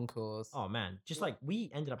yeah. par, on course. Oh man, just Yeah. like we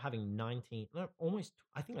ended up having 19, no, almost,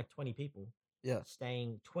 I think like 20 people Yeah,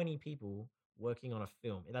 20 people working on a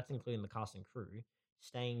film. That's including the cast and crew,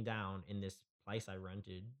 staying down in this place I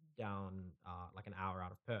rented down like an hour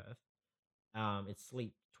out of Perth. It's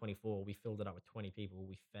Sleep 24. We filled it up with 20 people.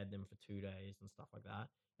 We fed them for 2 days and stuff like that.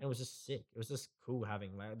 And it was just sick. It was just cool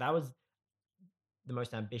having like that was the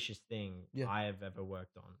most ambitious thing yeah, I have ever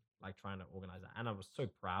worked on, like trying to organize that. And I was so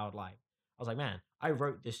proud. Like, I was like, man, I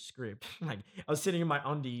wrote this script. Like, I was sitting in my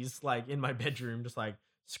undies, like in my bedroom, just like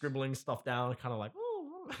scribbling stuff down, kind of like,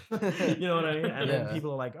 oh, you know what I mean? And then yeah,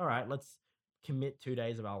 people are like, all right, let's commit 2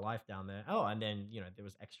 days of our life down there. Oh, and then, there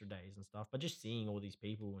was extra days and stuff. But just seeing all these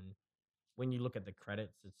people, and when you look at the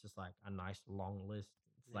credits, it's just like a nice long list.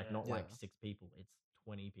 It's like Yeah. not yeah, like 6 people, it's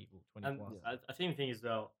 20 people, 20 And plus. yeah, I think the thing is,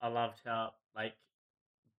 well, I loved how, like,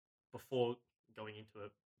 before going into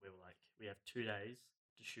it, we were like, we have 2 days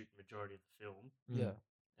to shoot the majority of the film. yeah, Mm,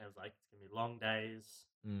 And it was like, it's going to be long days.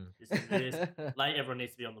 mm, This and this. Like, everyone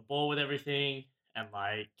needs to be on the ball with everything. And,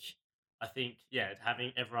 like, I think, yeah,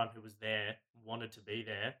 having everyone who was there wanted to be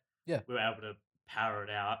there, yeah, we were able to power it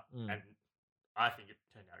out. mm. And I think it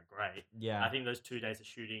turned out great. I Yeah. think those 2 days of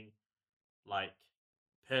shooting, like,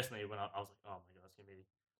 personally, when I was like, oh my God, it's going to be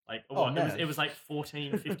like, oh what? It man, was like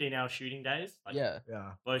 14, 15 hour shooting days, like yeah, Yeah.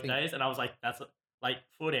 I both think days. And I was like, like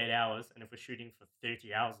 48 hours. And if we're shooting for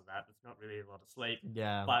 30 hours of that, it's not really a lot of sleep.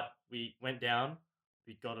 Yeah. But we went down,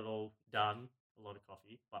 we got it all done, a lot of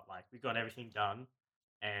coffee, but like we got everything done.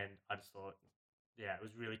 And I just thought, yeah, it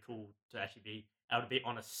was really cool to actually be able to be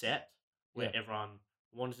on a set yeah, where everyone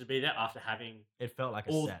wanted to be there after having It felt like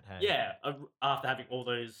a all, set, hey? yeah, after having all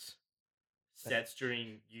those that- sets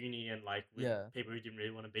during uni and like with yeah, people who didn't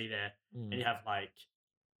really want to be there. And Mm. you have like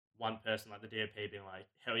one person like the DOP being like,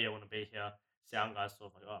 hell yeah, I want to be here. Sound guys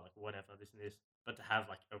sort of like, oh, like whatever, this and this. But to have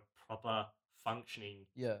like a proper functioning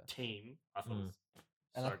yeah. team, I thought Mm. was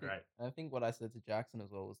And so great. I think what I said to Jackson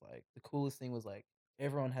as well was like the coolest thing was like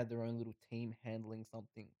everyone had their own little team handling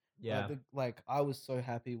something. Yeah. Like I was so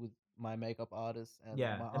happy with my makeup artist and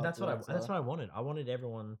Yeah. my And art that's what director. I wanted. I wanted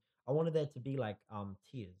everyone I wanted there to be like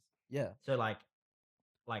tiers. Yeah, So like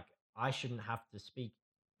I shouldn't have to speak.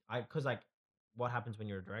 Cause like what happens when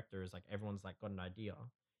you're a director is like everyone's like got an idea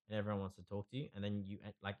and everyone wants to talk to you, and then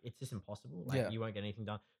like it's just impossible. Like yeah, you won't get anything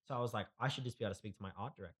done. So I was like, I should just be able to speak to my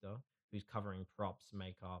art director who's covering props,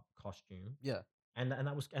 makeup, costume, yeah, and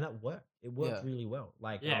that worked. It worked yeah. really well.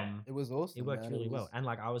 Like Yeah. It was it awesome, worked man. It really well, was and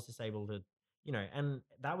like I was just able to, and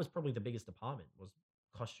that was probably the biggest department was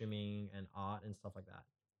costuming and art and stuff like that.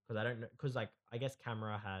 Because I don't know, because like I guess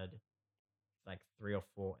camera had like three or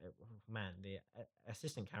four. Man, the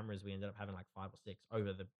assistant cameras we ended up having like 5 or 6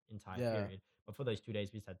 over the entire yeah, period. But for those 2 days,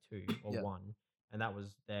 we just had two or yeah, one, and that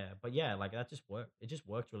was there. But yeah, like that just worked. It just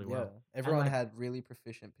worked really yeah. well. And Everyone like, had really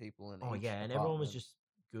proficient people in oh each yeah, and everyone was department just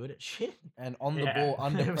good at shit. and on the Yeah. ball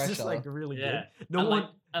under It was just like pressure. really Yeah. good. No and like,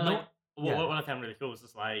 one, and no, like, yeah, what I found really cool was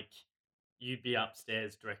just like, you'd be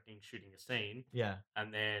upstairs directing, shooting a scene, yeah,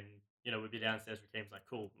 and then we'd be downstairs with teams like,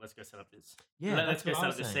 cool, let's go set up this. yeah. Let's That's go what I set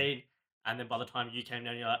was up this saying. scene. And then by the time you came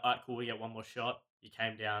down, you're like, all right, cool, we get one more shot. You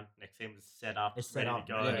came down, next scene was set up, It's set ready up,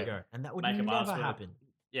 to ready to go. Yeah, go, and that would Makeup never artists were, happen.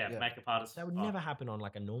 yeah, yeah, makeup artists. That would Oh, never happen on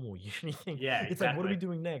like a normal uni thing. yeah, It's like, what are we exactly.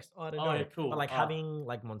 doing next? Oh, I don't Oh, know. yeah, cool. But like Oh, having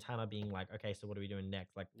like Montana being like, okay, so what are we doing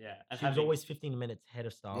next? Like yeah, and she was having always 15 minutes ahead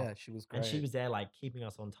of stuff, yeah. She was and she great. was there like keeping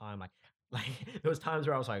us on time. Like there was times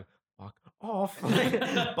where I was like, fuck off.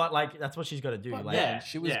 But like that's what she's got to do. But Like man, yeah,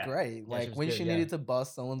 she was yeah, great. yeah, she Like was when good. she Yeah, needed to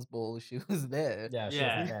bust someone's ball, she was there. yeah, she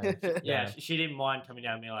yeah, doesn't care. yeah. Yeah. She didn't mind coming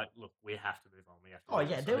down and being like, look, we have to move on. We have to Oh do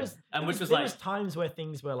yeah, this. there And was and which was there like, was times where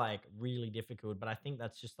things were like really difficult, but I think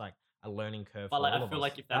that's just like a learning curve but for like, all I of feel us.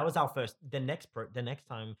 like if That that, was our first. The next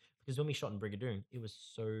time, because when we shot in Brigadoon, it was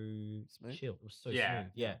so Smooth. chill. It was so yeah,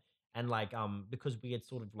 smooth. Yeah, and like because we had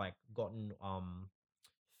sort of like gotten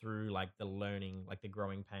through like the learning, like the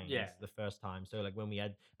growing pains yeah, the first time. So like when we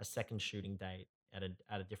had a second shooting date at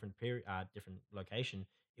a different period, different location,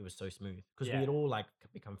 it was so smooth because we yeah, had all like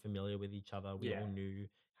become familiar with each other. We yeah, all knew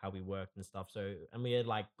how we worked and stuff. So and we had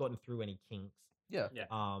like gotten through any kinks. Yeah, yeah.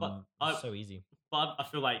 But It was so easy. I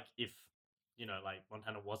feel like if like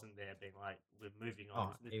Montana wasn't there, being like, we're moving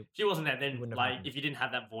on. Oh, If it she wasn't there, then wouldn't have like happened. if you didn't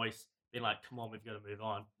have that voice, being like, come on, we've got to move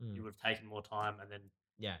on, Mm. you would have taken more time, and then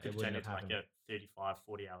Yeah, could it have wouldn't turned have into like happened. a 35,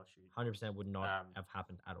 40 hour shoot. 100% would not Um, have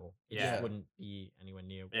happened at all. It yeah. just wouldn't be anywhere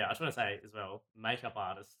near. Yeah, I just want to say as well, makeup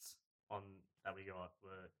artists on that we got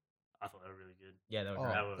were I thought they were really good. Yeah, they were They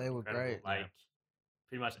great. Oh, were they were incredible. great. Like Yeah.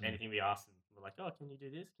 pretty much Mm. anything we asked them, we're like, "Oh, can you do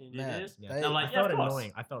this? Can you do Man, this?" Yeah. And I'm they I like, "Yeah, of felt course."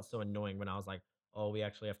 annoying. I felt so annoying when I was like, "Oh, we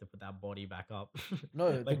actually have to put that body back up." no,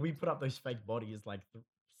 Like, the we put up those fake bodies, like,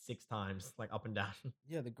 6 times, like, up and down.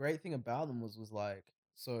 yeah, the great thing about them was like,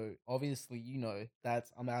 so obviously,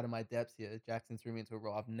 that's I'm out of my depths here. Jackson threw me into a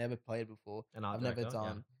role I've never played before. An art I've never director, yeah.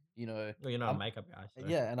 done, you know, Well, you're not a I'm makeup guy, so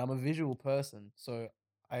yeah, and I'm a visual person. So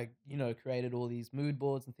I created all these mood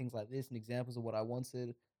boards and things like this and examples of what I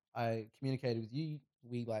wanted. I communicated with you.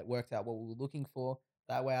 We like worked out what we were looking for.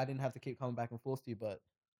 That way I didn't have to keep coming back and forth to you. But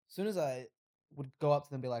as soon as I would go up to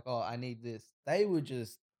them and be like, "Oh, I need this," they would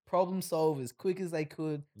just problem solve as quick as they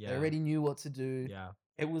could. They yeah, already knew what to do. yeah.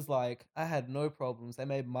 It was like I had no problems. They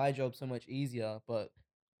made my job so much easier, but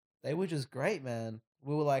they were just great, man.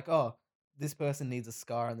 We were like, "Oh, this person needs a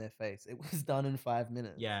scar on their face." It was done in 5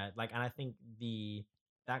 minutes. Yeah, like, and I think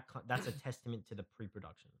that's a testament to the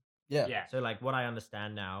pre-production. Yeah. Yeah, So, like, what I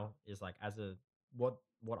understand now is, like, as a what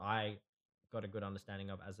I got a good understanding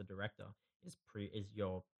of as a director is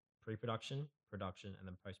your pre-production, production, and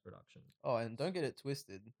then post-production. Oh, and don't get it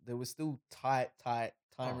twisted. There was still tight time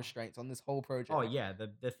Oh, restraints on this whole oh, project. yeah,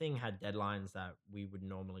 the thing had deadlines that we would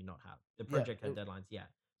normally not have. The Yeah, project had it deadlines, yeah.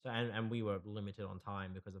 So, and we were limited on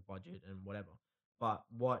time because of budget and whatever. But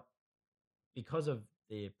what because of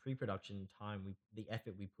the pre-production time the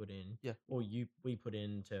effort we put in yeah, or you we put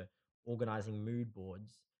into organizing mood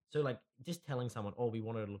boards, so like just telling someone, oh, we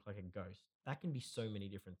want it to look like a ghost, that can be so many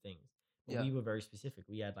different things, but yeah, we were very specific.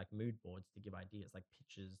 We had like mood boards to give ideas, like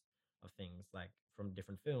pictures of things like from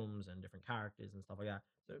different films and different characters and stuff like that.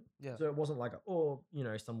 so yeah, so it wasn't like oh,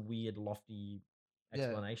 some weird lofty yeah.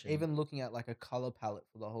 explanation. Even looking at, like, a color palette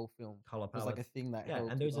for the whole film Color was, like, a palettes. thing that Yeah, and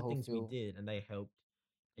helped with those the are whole things we feel. did, and they helped.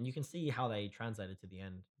 And you can see how they translated to the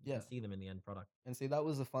end. You can Yeah. see them in the end product. And see, that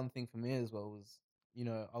was a fun thing for me as well was,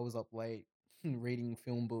 I was up late reading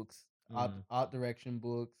film books, Mm, art direction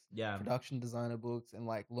books, yeah. production designer books, and,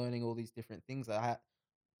 like, learning all these different things that I had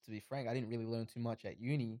to be frank, I didn't really learn too much at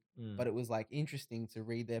uni, Mm, but it was, like, interesting to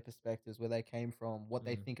read their perspectives, where they came from, what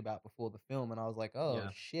they mm, think about before the film, and I was like, "Oh, yeah.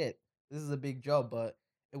 shit. This is a big job," but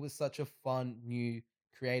it was such a fun, new,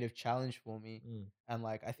 creative challenge for me, Mm. and,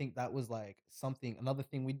 like, I think that was, like, something another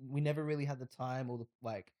thing we never really had the time or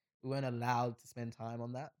we weren't allowed to spend time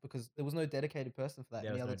on that because there was no dedicated person for that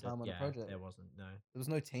There any was other no time on the yeah, project. there wasn't, no. There was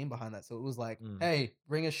no team behind that, so it was like, Mm. "Hey,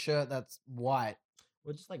 bring a shirt that's white."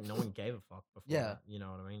 Well, just like no one gave a fuck before Yeah. that, you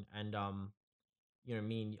know what I mean? And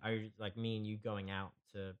me and you going out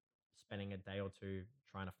to spending a day or two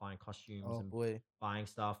trying to find costumes Oh, and boy. buying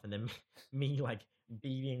stuff, and then me like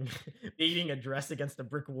beating beating a dress against a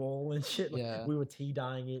brick wall and shit. Like Yeah. we were tea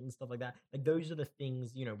dyeing it and stuff like that. Like those are the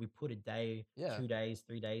things, we put a day, Yeah. 2 days,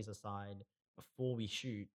 3 days aside before we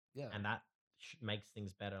shoot, Yeah. and that makes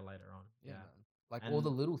things better later on. Yeah, Yeah, man. Like, all the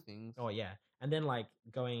and little things. oh yeah. And then like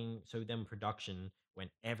going so then production when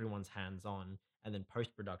everyone's hands on, and then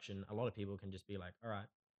post production, a lot of people can just be like, all right,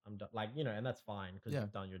 I'm done. Like, and that's fine because Yeah.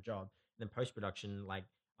 you've done your job. And then post production, like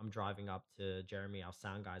I'm driving up to Jeremy, our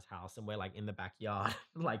sound guy's house, and we're like in the backyard,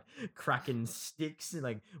 like cracking sticks. And,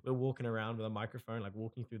 like we're walking around with a microphone, like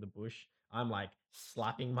walking through the bush. I'm like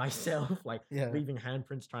slapping myself, like Yeah. leaving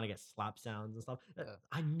handprints, trying to get slap sounds and stuff. Yeah.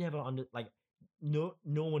 I never like no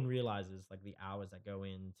one realizes like the hours that go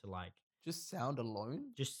into like Just sound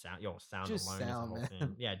alone? just sound Just alone is a sound, whole man.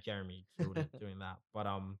 thing. Yeah, Jeremy killed it doing that. But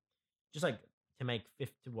just like to make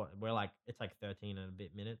 50 what we're like it's like 13 and a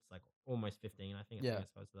bit minutes, like almost 15. I think Yeah. it's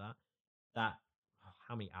close to that. That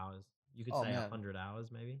how many hours? You could Oh, say man. 100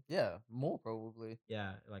 hours maybe. Yeah, more probably.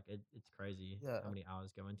 Yeah, like it's crazy how Yeah. many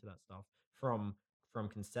hours go into that stuff. From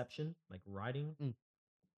conception, like writing. Mm,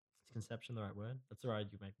 Is conception the right word? That's the word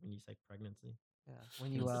you make when you say pregnancy. yeah.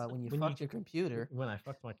 When you When you fucked your computer. when I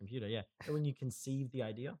fucked my computer, yeah. So when you conceive the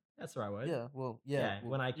idea, that's the right word. Yeah, well, yeah, Yeah,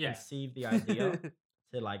 well. when I yeah. conceive the idea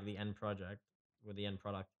to like the end project with the end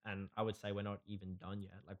product, and I would say we're not even done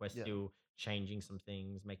yet. Like we're Yeah. still changing some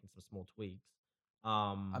things, making some small tweaks.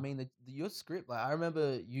 I Um, mean, your script, like, I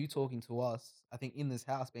remember you talking to us, I think in this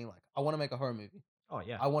house being like, "I wanna make a horror movie. oh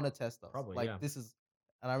yeah, I wanna test us. probably Like, yeah, this is."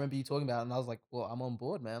 And I remember you talking about it, and I was like, "Well, I'm on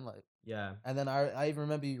board, man." Like, yeah, and then I even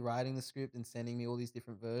remember you writing the script and sending me all these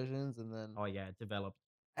different versions, and then oh yeah, it developed.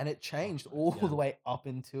 it Oh changed sorry, all yeah. the way up Oh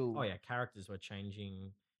until. yeah, characters were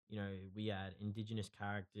changing. We had indigenous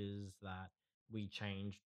characters that we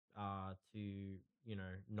changed to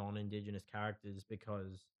non-indigenous characters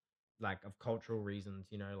because like of cultural reasons.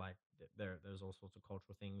 Like there's all sorts of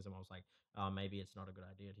cultural things, and I was like, maybe it's not a good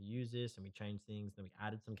idea to use this, and we changed things. Then we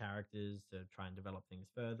added some characters to try and develop things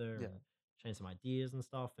further Yeah. and change some ideas and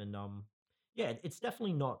stuff. And yeah, it's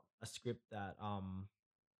definitely not a script that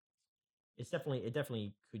it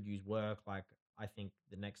definitely could use work. Like I think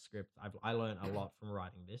the next script I learned a lot from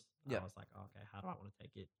writing this. Yeah. I was like, "Oh, okay, how do I want to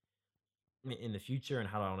take it in the future, and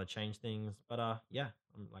how do I want to change things?" But yeah,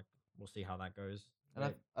 I'm like, we'll see how that goes. And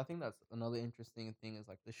Wait, I think that's another interesting thing is,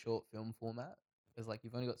 like, the short film format. Is like,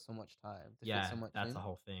 you've only got so much time to fit so yeah, much that's the in,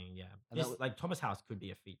 whole thing. Yeah, and that this would like Thomas House could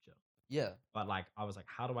be a feature, yeah, but like I was like,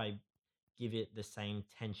 how do I give it the same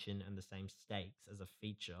tension and the same stakes as a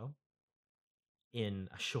feature in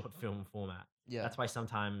a short film format? yeah, That's why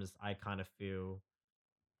sometimes I kind of feel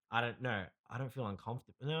I don't know. I don't feel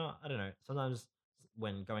uncomfortable. No, I don't know. Sometimes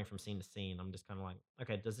when going from scene to scene, I'm just kind of like,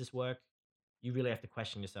 okay, does this work? You really have to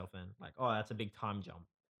question yourself then. Like, oh, that's a big time jump.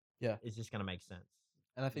 yeah, Is this going to make sense?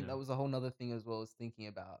 and I You think that know? was a whole 'nother thing as well, as thinking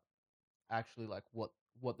about actually, like, what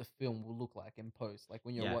the film will look like in post, like,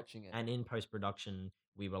 when you're Yeah. watching it. And in post production,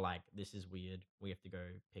 we were like, this is weird. We have to go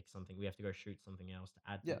pick something. We have to go shoot something else to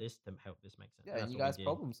add to Yeah, this to help this make sense. yeah, And and that's you what we guys did.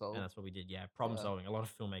 problem And solve. that's what we did. Yeah. Problem Yeah, solving. A lot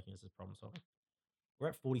of filmmaking is just problem solving. We're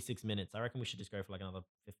at 46 minutes. I reckon we should just go for like another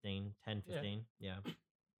 15, 10, Yeah. 15. Yeah.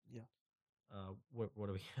 yeah. What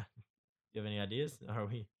do we Do you have any ideas? Are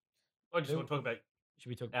we I just want who to talk about should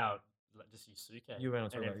we talk our like just Yusuke you want to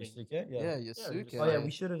and talk about everything. Yusuke? Yeah. Yeah, Yeah, we just Oh yeah, we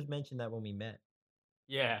Yasuke. should have mentioned that when we met.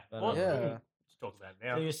 yeah. But Well, we Yeah. can just talk about it so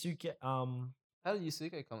now. Yusuke How did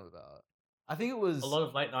Yasuke come about? I think it A was lot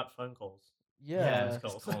of late night phone calls, yeah, business yeah,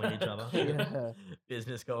 just calls. calling each other. yeah.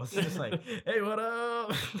 Business calls. Just like, hey, what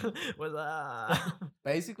up? What's up?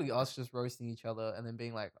 Basically, us just roasting each other and then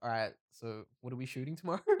being like, "All right, so what are we shooting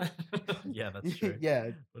tomorrow?" Yeah, that's true.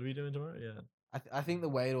 Yeah, What are we doing tomorrow? Yeah. I think the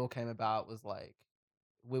way it all came about was like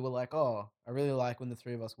we were like, "Oh, I really like when the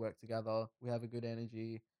three of us work together. We have a good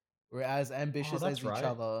energy. We're as Oh, ambitious that's as each right.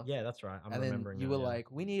 other." Yeah, that's right. I'm And then remembering you now. were Yeah.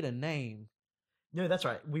 like, "We need a name." No, that's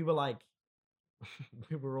right. We were like,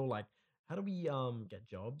 we were all like, how do we get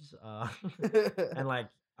jobs? And like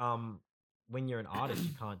when you're an artist,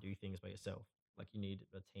 you can't do things by yourself. Like you need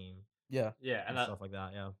a team Yeah, Yeah, and and stuff like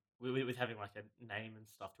that. Yeah. with having like a name and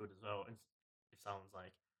stuff to it as well. And if someone's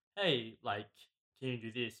like, "Hey, like, can you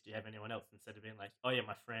do this? Do you have anyone else?" Instead of being like, "Oh yeah,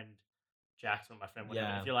 my friend Jackson, my friend whatever."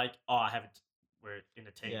 If Yeah. you're like, "Oh, I have it. We're in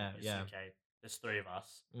a team. Yeah. Yeah. Yusuke. There's three of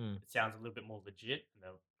us." Mm. It sounds a little bit more legit, and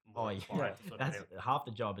they're Oh more yeah. inclined to sort of That's be half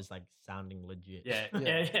the job is like sounding legit. yeah, yeah,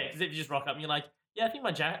 yeah, yeah. Because if you just rock up and you're like, "Yeah, I think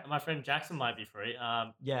my friend Jackson might be free."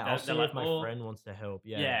 Yeah, I'll they're see if like, my "Well, friend wants to help.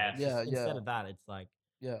 Yeah, yeah, it's just yeah, instead yeah, of that, it's like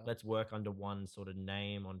yeah. let's work under one sort of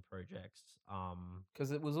name on projects.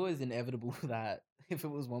 Because it was always inevitable that if it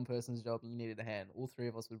was one person's job and you needed a hand, all three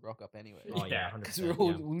of us would rock up anyway. Oh yeah, yeah, hundred Because we were percent.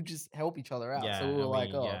 all Yeah, we would just help each other out. So we yeah, were and we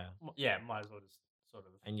like, "Oh, yeah, yeah." Might as well just sort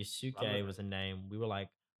of and run with Yusuke it. was a name. We were like,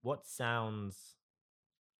 what sounds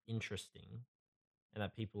interesting, and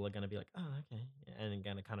that people are gonna be like, oh okay, and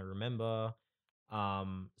gonna kind of remember.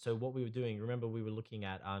 So what we were doing, remember we were looking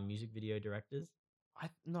at music video directors. I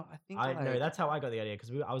think I no, like that's how I got the idea because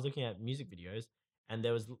I was looking at music videos and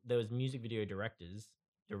there was music video directors.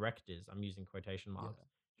 I'm using quotation marks. yeah,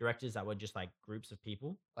 Directors that were just like groups of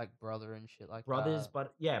people, like Brother and shit like brothers, that.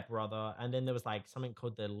 but yeah, brother. And then there was like something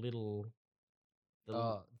called the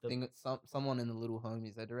Thing someone in the Little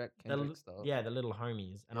Homies, they direct Kendrick stuff. yeah, the little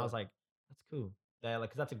homies. And I Yeah, was like, that's cool. They're like,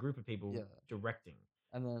 because that's a group of people yeah. directing.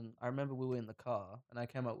 And then I remember we were in the car and I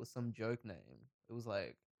came up with some joke name. It was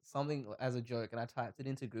like something as a joke, and I typed it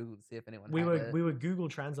into Google to see if anyone We had were it. we were Google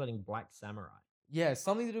translating Black Samurai. Yeah,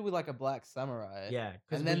 something to do with like a black samurai. Yeah,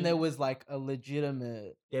 because And then there was like a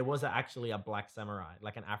legitimate there was actually a Black Samurai,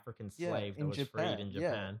 like an African yeah, slave that in was freed Japan. in Yeah.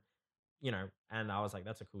 Japan. And I was like,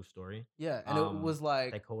 that's a cool story. Yeah, and it was They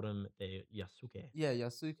like called him the Yasuke. yeah,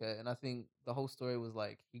 Yasuke, and I think the whole story was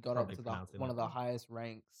like he got up Probably to the pronounced it one like of the that. highest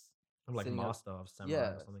ranks, I'm like sitting at master of samurai or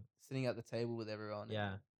yeah, something. sitting at the table with everyone, Yeah.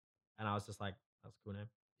 and And I was just like, that's a cool name.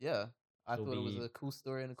 yeah, I So thought it was we a cool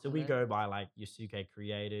story and a so cool we name. go by like Yasuke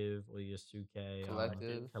Creative or Yasuke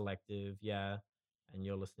Collective. Collective, yeah. And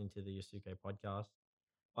you're listening to the Yasuke podcast.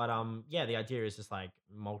 But yeah, the idea is just like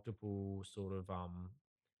multiple sort of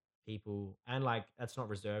people, and like that's not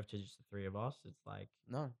reserved to just the three of us.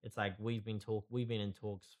 No. It's like we've been in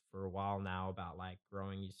talks for a while now about like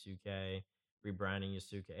growing Yusuke, rebranding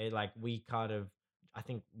Yusuke. Like we kind of I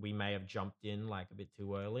think we may have jumped in like a bit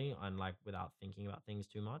too early and like without thinking about things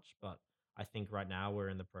too much, but I think right now we're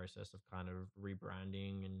in the process of kind of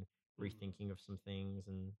rebranding and Mhm. rethinking of some things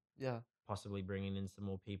and Yeah. possibly bringing in some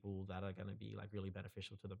more people that are going to be like really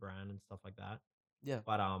beneficial to the brand and stuff like that. Yeah.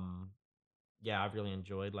 But yeah, I've really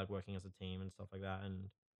enjoyed like working as a team and stuff like that.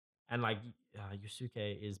 And like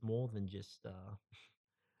Yusuke is more than just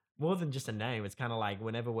more than just a name. It's kind of like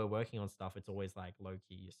whenever we're working on stuff, it's always like low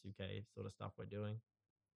key Yusuke sort of stuff we're doing.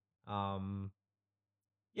 Um,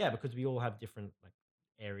 yeah, because we all have different like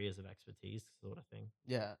areas of expertise, sort of thing.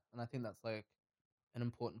 Yeah, and I think that's like an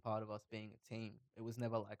important part of us being a team. It was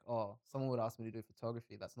never like, oh, someone would ask me to do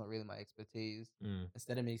photography. That's not really my expertise. Mm.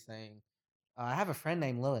 Instead of me saying, I have a friend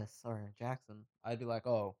named Lewis or Jackson, I'd be like,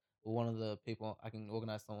 oh, well, one of the people I can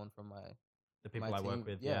organize someone The from my people I work team.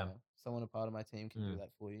 with, yeah. Yeah, someone a part of my team can do Mm. that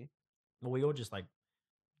for you. Well, we all just like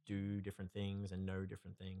do different things and know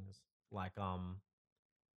different things. Like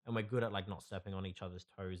and we're good at like not stepping on each other's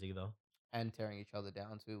toes either. And tearing each other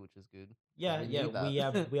down too, which is good because Yeah, we yeah, need we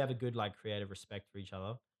that. have we have a good like creative respect for each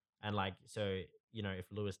other. And like so, if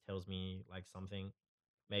Lewis tells me like something,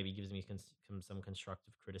 maybe gives me some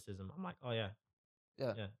constructive criticism, I'm like, "Oh yeah,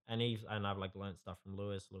 Yeah, yeah." And I've like learned stuff from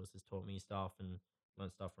Lewis. Lewis has taught me stuff and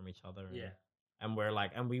learned stuff from each other Yeah. and we're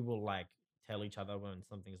like and we will like tell each other when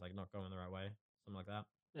something's like not going the right way, something like that.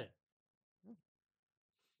 Yeah. mm,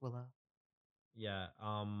 well, Yeah,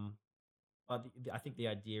 but I think the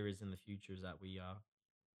idea is in the future is that we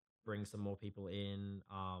bring some more people in,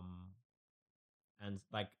 and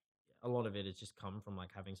like a lot of it has just come from like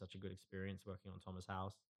having such a good experience working on Thomas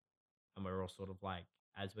House, and we're all sort of like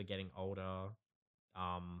as we're getting older,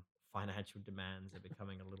 financial demands are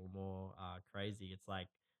becoming a little more crazy. It's like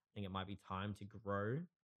I think it might be time to grow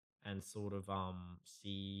and sort of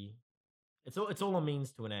see it's all a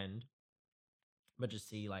means to an end, but just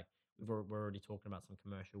see like we're already talking about some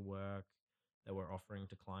commercial work that we're offering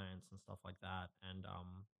to clients and stuff like that, and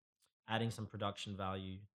adding some production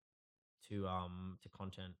value to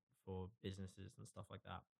content for businesses and stuff like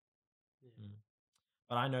that. Yeah. Mm.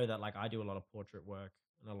 But I know that like I do a lot of portrait work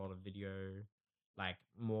and a lot of video, like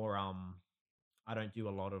more I don't do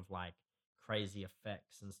a lot of like crazy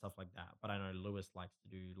effects and stuff like that. But I know Lewis likes to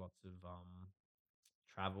do lots of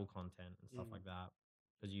travel content and stuff Mm. like that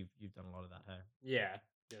because you've done a lot of that, hey? Yeah.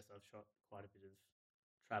 Yes, I've shot quite a bit of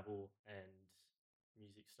travel and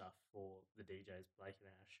music stuff for the DJs Blake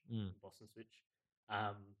and Ash Mm, and Boston Switch.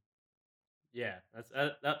 Um, yeah, that's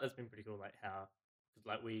been pretty cool. Like how, because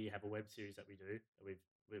like we have a web series that we do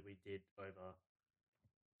that we did over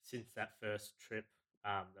since that first trip,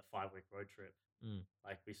 the 5 week road trip. mm,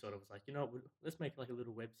 Like we sort of was like, you know, let's make like a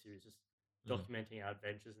little web series just mm. documenting our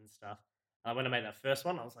adventures and stuff. When I made that first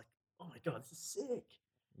one, I was like, oh my god, this is sick.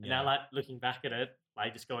 And now, Yeah, like looking back at it,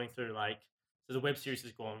 like just going through like, so the web series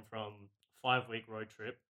has gone from 5 week road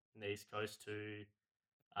trip in the East Coast to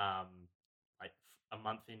like a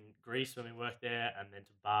month in Greece when we worked there, and then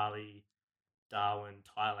to Bali, Darwin,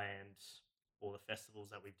 Thailand, all the festivals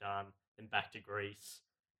that we've done, then back to Greece.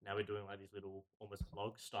 Now we're doing like these little almost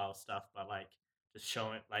vlog style stuff, but like just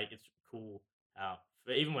showing like it's cool how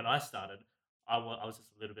for even when I started, I was just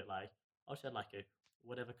a little bit like I just had like a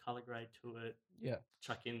whatever color grade to it, yeah.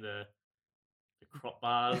 chuck in the crop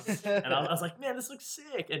bars, and I was like, man, this looks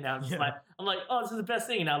sick. And now yeah, I'm like, oh, this is the best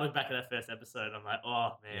thing. And now I look back at that first episode, and I'm like,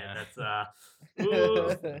 oh man, yeah. that's ooh.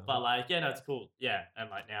 Uh, But like, yeah, no, it's cool. Yeah, and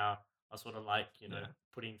like now I sort of like yeah.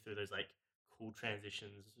 putting through those like cool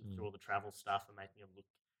transitions through Mm. all the travel stuff and making it look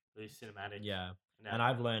really cinematic. Yeah. And now, And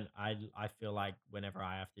I've learned I feel like whenever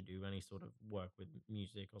I have to do any sort of work with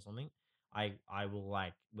music or something, I will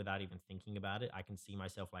like without even thinking about it, I can see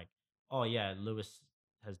myself like, oh yeah, Lewis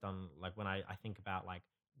has done like when I think about like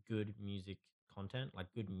good music content, like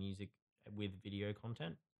good music with video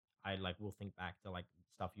content, I like will think back to like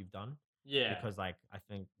stuff you've done yeah, because like I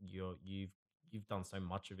think you've done so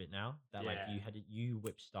much of it now that like yeah. you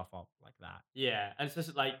whip stuff up like that. Yeah, and it's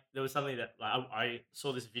just like there was something that like I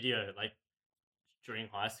saw this video like during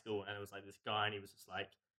high school, and it was like this guy, and he was just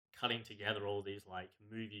like cutting together all these like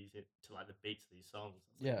movies to like the beats of these songs.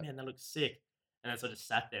 I was like, Yeah. man, that looks sick. And then so I just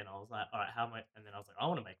sat there, and I was like, all right, how am I? And then I was like, I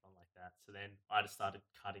want to make one like that. So then I just started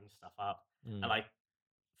cutting stuff up, and Mm. like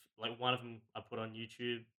one of them I put on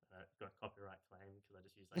YouTube. Got a copyright claim because I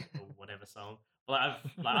just used like a whatever song. But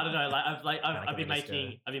like I don't know, Panic I've at the been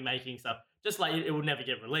disco. making stuff just like it will never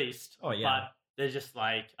get released, Oh yeah. but they're just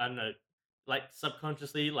like I don't know, like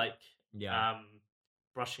subconsciously like Yeah. um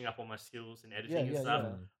brushing up on my skills in Yeah, editing and yeah, stuff. yeah.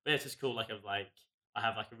 Mm, But it's just cool. Like I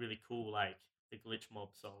have like a really cool like the Glitch Mob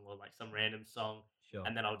song or like some random song, sure.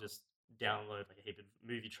 and then I'll just download like a heap of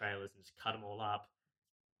movie trailers and just cut them all up.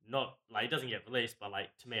 Not like it doesn't get released, but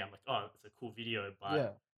like to me, I'm like, oh, it's a cool video, but Yeah.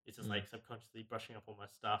 it's just Mm, like subconsciously brushing up all my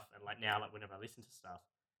stuff, and like now, like whenever I listen to stuff,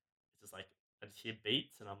 it's just like I just hear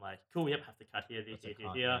beats, and I'm like, cool, yep, have to cut here, that's a here, here,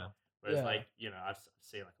 cut, here. yeah. Whereas Yeah. like I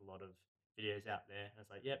see like a lot of videos out there, and it's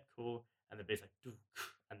like, yep, cool, and the beat's like, "Doo,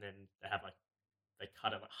 and then they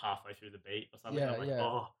cut it like halfway through the beat or something. Yeah, I'm like, yeah.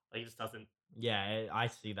 oh, like it just doesn't. Yeah, I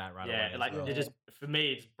see that right Yeah, away as like well. it Yeah. just for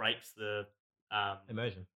me, it just breaks the um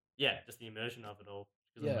Immersion. yeah, just the immersion of it all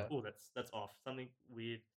because I'm like, Yeah. oh, that's off, something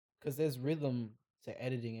weird. Because there's rhythm to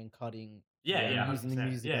editing and cutting Yeah, and yeah, using the 100%.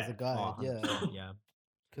 music as a Yeah. Oh, guide. Yeah, 100%. Yeah.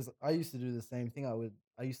 because I used to do the same thing.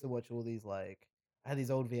 I used to watch all these like I had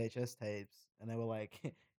these old VHS tapes, and they were like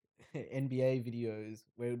NBA videos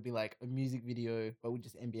where it would be like a music video, but with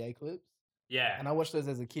just NBA clips. Yeah. And I watched those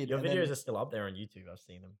as a kid, Your and videos then are still up there on YouTube. I've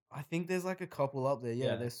seen them. I think there's like a couple up there. Yeah,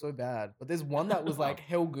 Yeah. they're so bad, but there's one that was like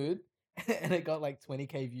hell good, and it got like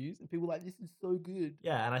 20K views, and people were like, "This is so good."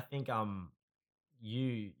 Yeah, and I think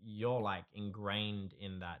you're like ingrained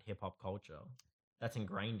in that hip hop culture. That's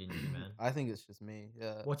ingrained in you, man. I think it's just me.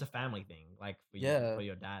 Yeah, Well, it's a family thing, like for yeah,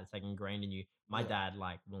 your dad, it's like ingrained in you. My yeah, dad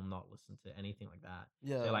like will not listen to anything like that.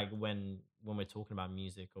 So yeah, like when we're talking about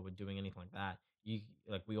music or we're doing anything like that, you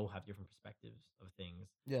like we all have different perspectives of things.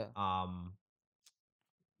 yeah, Um,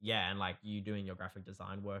 yeah, and like you doing your graphic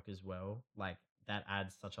design work as well, like that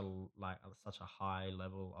adds such a high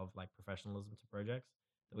level of like professionalism to projects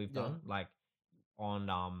that we've yeah, done. Like on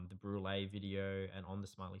the Brule video and on the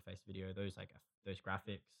Smiley Face video, those like those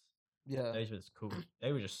graphics, yeah, those was cool.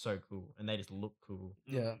 They were just so cool and they just look cool.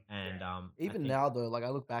 yeah. And Yeah. I Even think now though, like I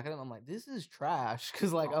look back at it, and I'm like, this is trash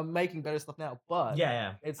because like oh, I'm making better stuff now, but yeah,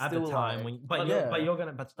 yeah. it's At the still time like, when But yeah, you're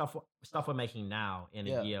gonna but stuff we're making now in a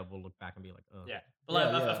yeah, year we'll look back and be like, oh. yeah. But like yeah,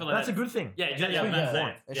 I yeah. feel But like that's a good thing. yeah, That's exactly. Yeah, what I'm you about to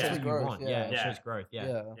want. say. It That's shows what Yeah. you growth. want. Yeah, Yeah, it Yeah. shows growth. Yeah.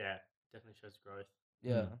 yeah, Yeah. Definitely shows growth.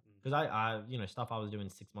 yeah, Because I stuff I was doing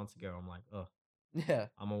 6 months ago, I'm like, oh, yeah,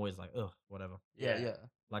 I'm always like, ugh, whatever. yeah, Yeah. yeah,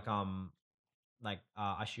 Like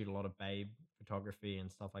I shoot a lot of babe photography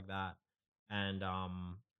and stuff like that, and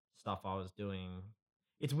stuff I was doing.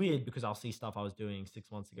 It's weird because I'll see stuff I was doing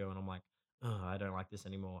 6 months ago, and I'm like, oh, I don't like this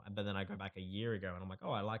anymore. But then I go back a year ago, and I'm like,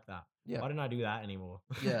 oh, I like that. yeah, Why didn't I do that anymore?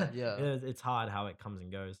 yeah, yeah, It's hard how it comes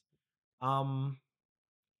and goes. Um,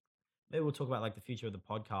 Maybe we'll talk about like the future of the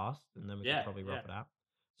podcast, and then we could Yeah. probably Yeah. wrap it out.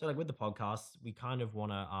 So like with the podcast, we kind of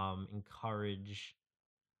want to encourage.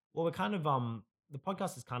 Well, we're kind of the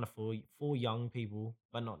podcast is kind of for young people,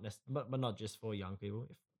 but but not just for young people.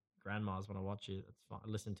 If grandmas want to watch it, that's fine.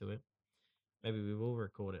 Listen to it. Maybe we will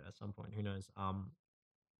record it at some point. Who knows?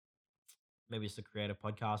 Maybe it's a creative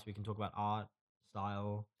podcast. We can talk about art,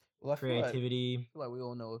 style, Well, creativity. feel like we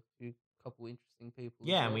all know a few couple interesting people as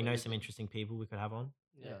Yeah, and well we that know we some can. interesting people we could have on.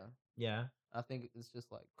 Yeah. Yeah, Yeah, I think it's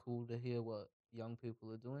just like cool to hear what young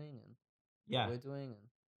people are doing and what yeah. we're doing,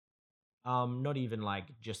 and Not even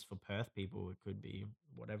like just for Perth people. It could be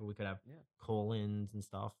whatever. We could have yeah, call-ins and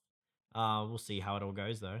stuff. We'll see how it all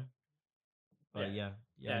goes though. But Yeah. yeah, you have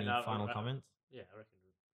Yeah. any No. final comments? Yeah. I reckon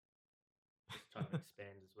just trying to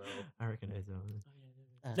expand as well. I reckon it's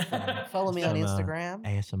Oh yeah. some follow me on some Instagram.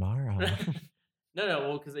 ASMR. No.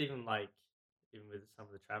 Well, because even with some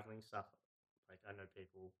of the traveling stuff, like I know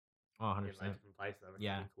people Oh, in like 100%. different places. I reckon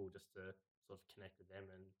Yeah. it'd be cool just to sort of connect with them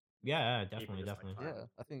and Yeah, even definitely, just like definitely. try and Yeah,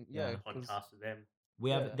 I think Yeah. yeah, 'cause podcast with them. We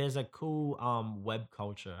have yeah, there's a cool web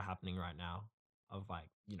culture happening right now of like,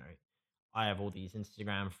 I have all these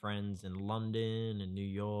Instagram friends in London and New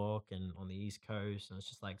York and on the East Coast, and it's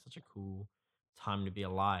just like such a cool time to be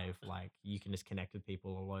alive. Like you can just connect with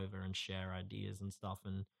people all over and share ideas and stuff,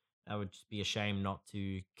 and that would just be a shame not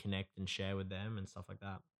to connect and share with them and stuff like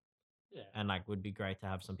that. Yeah. And like would be great to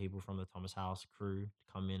have some people from the Thomas House crew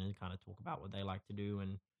to come in and kind of talk about what they like to do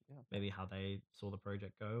and yeah, maybe how they saw the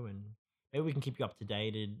project go, and maybe we can keep you up to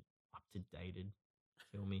dated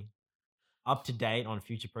kill me up to date on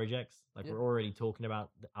future projects. Like yeah, we're already talking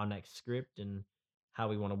about our next script and how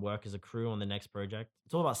we want to work as a crew on the next project.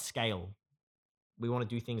 It's all about scale. We want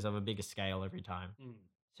to do things of a bigger scale every time, Mm.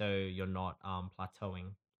 so you're not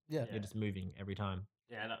plateauing. yeah, You're Yeah. just moving every time.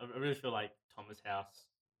 Yeah. And I really feel like Thomas House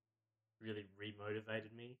really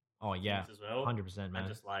remotivated me Oh for yeah, things as well. 100%, And man.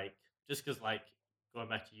 just because like going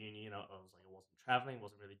back to uni, I was like I wasn't traveling,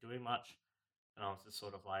 wasn't really doing much, and I was just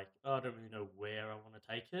sort of like, oh, I don't really know where I want to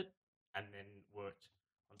take it, and then worked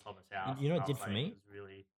on Thomas You, House, you know and what I it did was for like, it me? was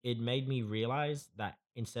really It made me realize that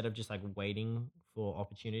instead of just like waiting for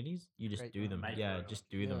opportunities, you just create do your own. them. make your Yeah, own just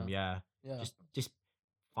do them. Yeah, opportunities. Yeah. yeah, Just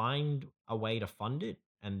find a way to fund it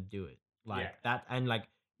and do it. Yeah, Like that, and like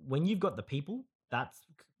when you've got the people,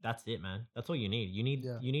 that's it, man. That's all you need.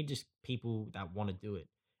 yeah, You need just people that want to do it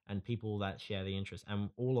and people that share the interest. And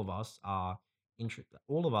all of us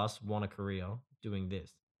want a career doing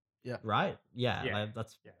this. yeah, Right? Yeah, yeah, like yeah,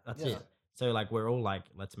 that's yeah, it. 100%. So like we're all like,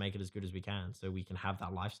 let's make it as good as we can so we can have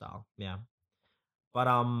that lifestyle. Yeah. But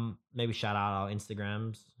maybe shout out our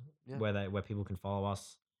Instagrams yeah, where people can follow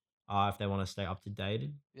us if they want to stay up to date.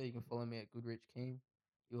 yeah. You can follow me at Goodrich Keem.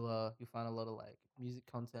 You'll find a lot of like music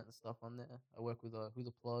content and stuff on there. I work with Who's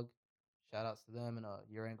a Plug. Shout outs to them and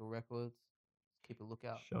Your Angle Records. Keep a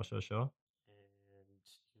lookout. Sure, sure, sure. And you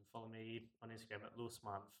can follow me on Instagram at Lewis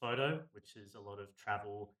Martin Photo, which is a lot of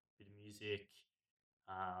travel, bit of music,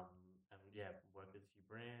 um, and yeah, work with a few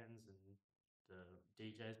brands and the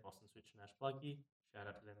DJs, Boston Switch and Ash Pluggy. Shout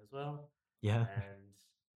out to them as well. Yeah. And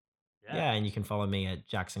yeah, Yeah, and you can follow me at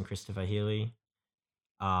Jackson Christopher Healy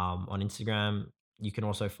on Instagram. You can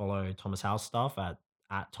also follow Thomas House stuff at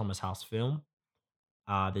Thomas House Film.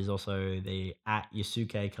 There's also the at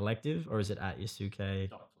Yasuke Collective, or is it at Yasuke?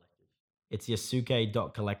 Dot Collective. It's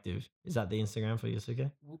Yasuke.collective. Is that the Instagram for Yasuke?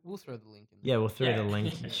 We'll throw the link in Yeah, there. we'll throw the Yeah.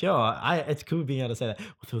 link. Sure. It's cool being able to say that.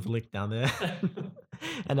 We'll throw the link down there.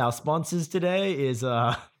 And our sponsors today is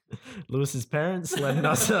Lewis's parents letting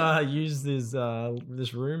us use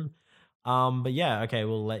this room. But yeah, okay,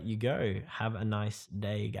 we'll let you go. Have a nice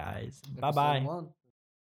day, guys. Bye Episode bye. 1.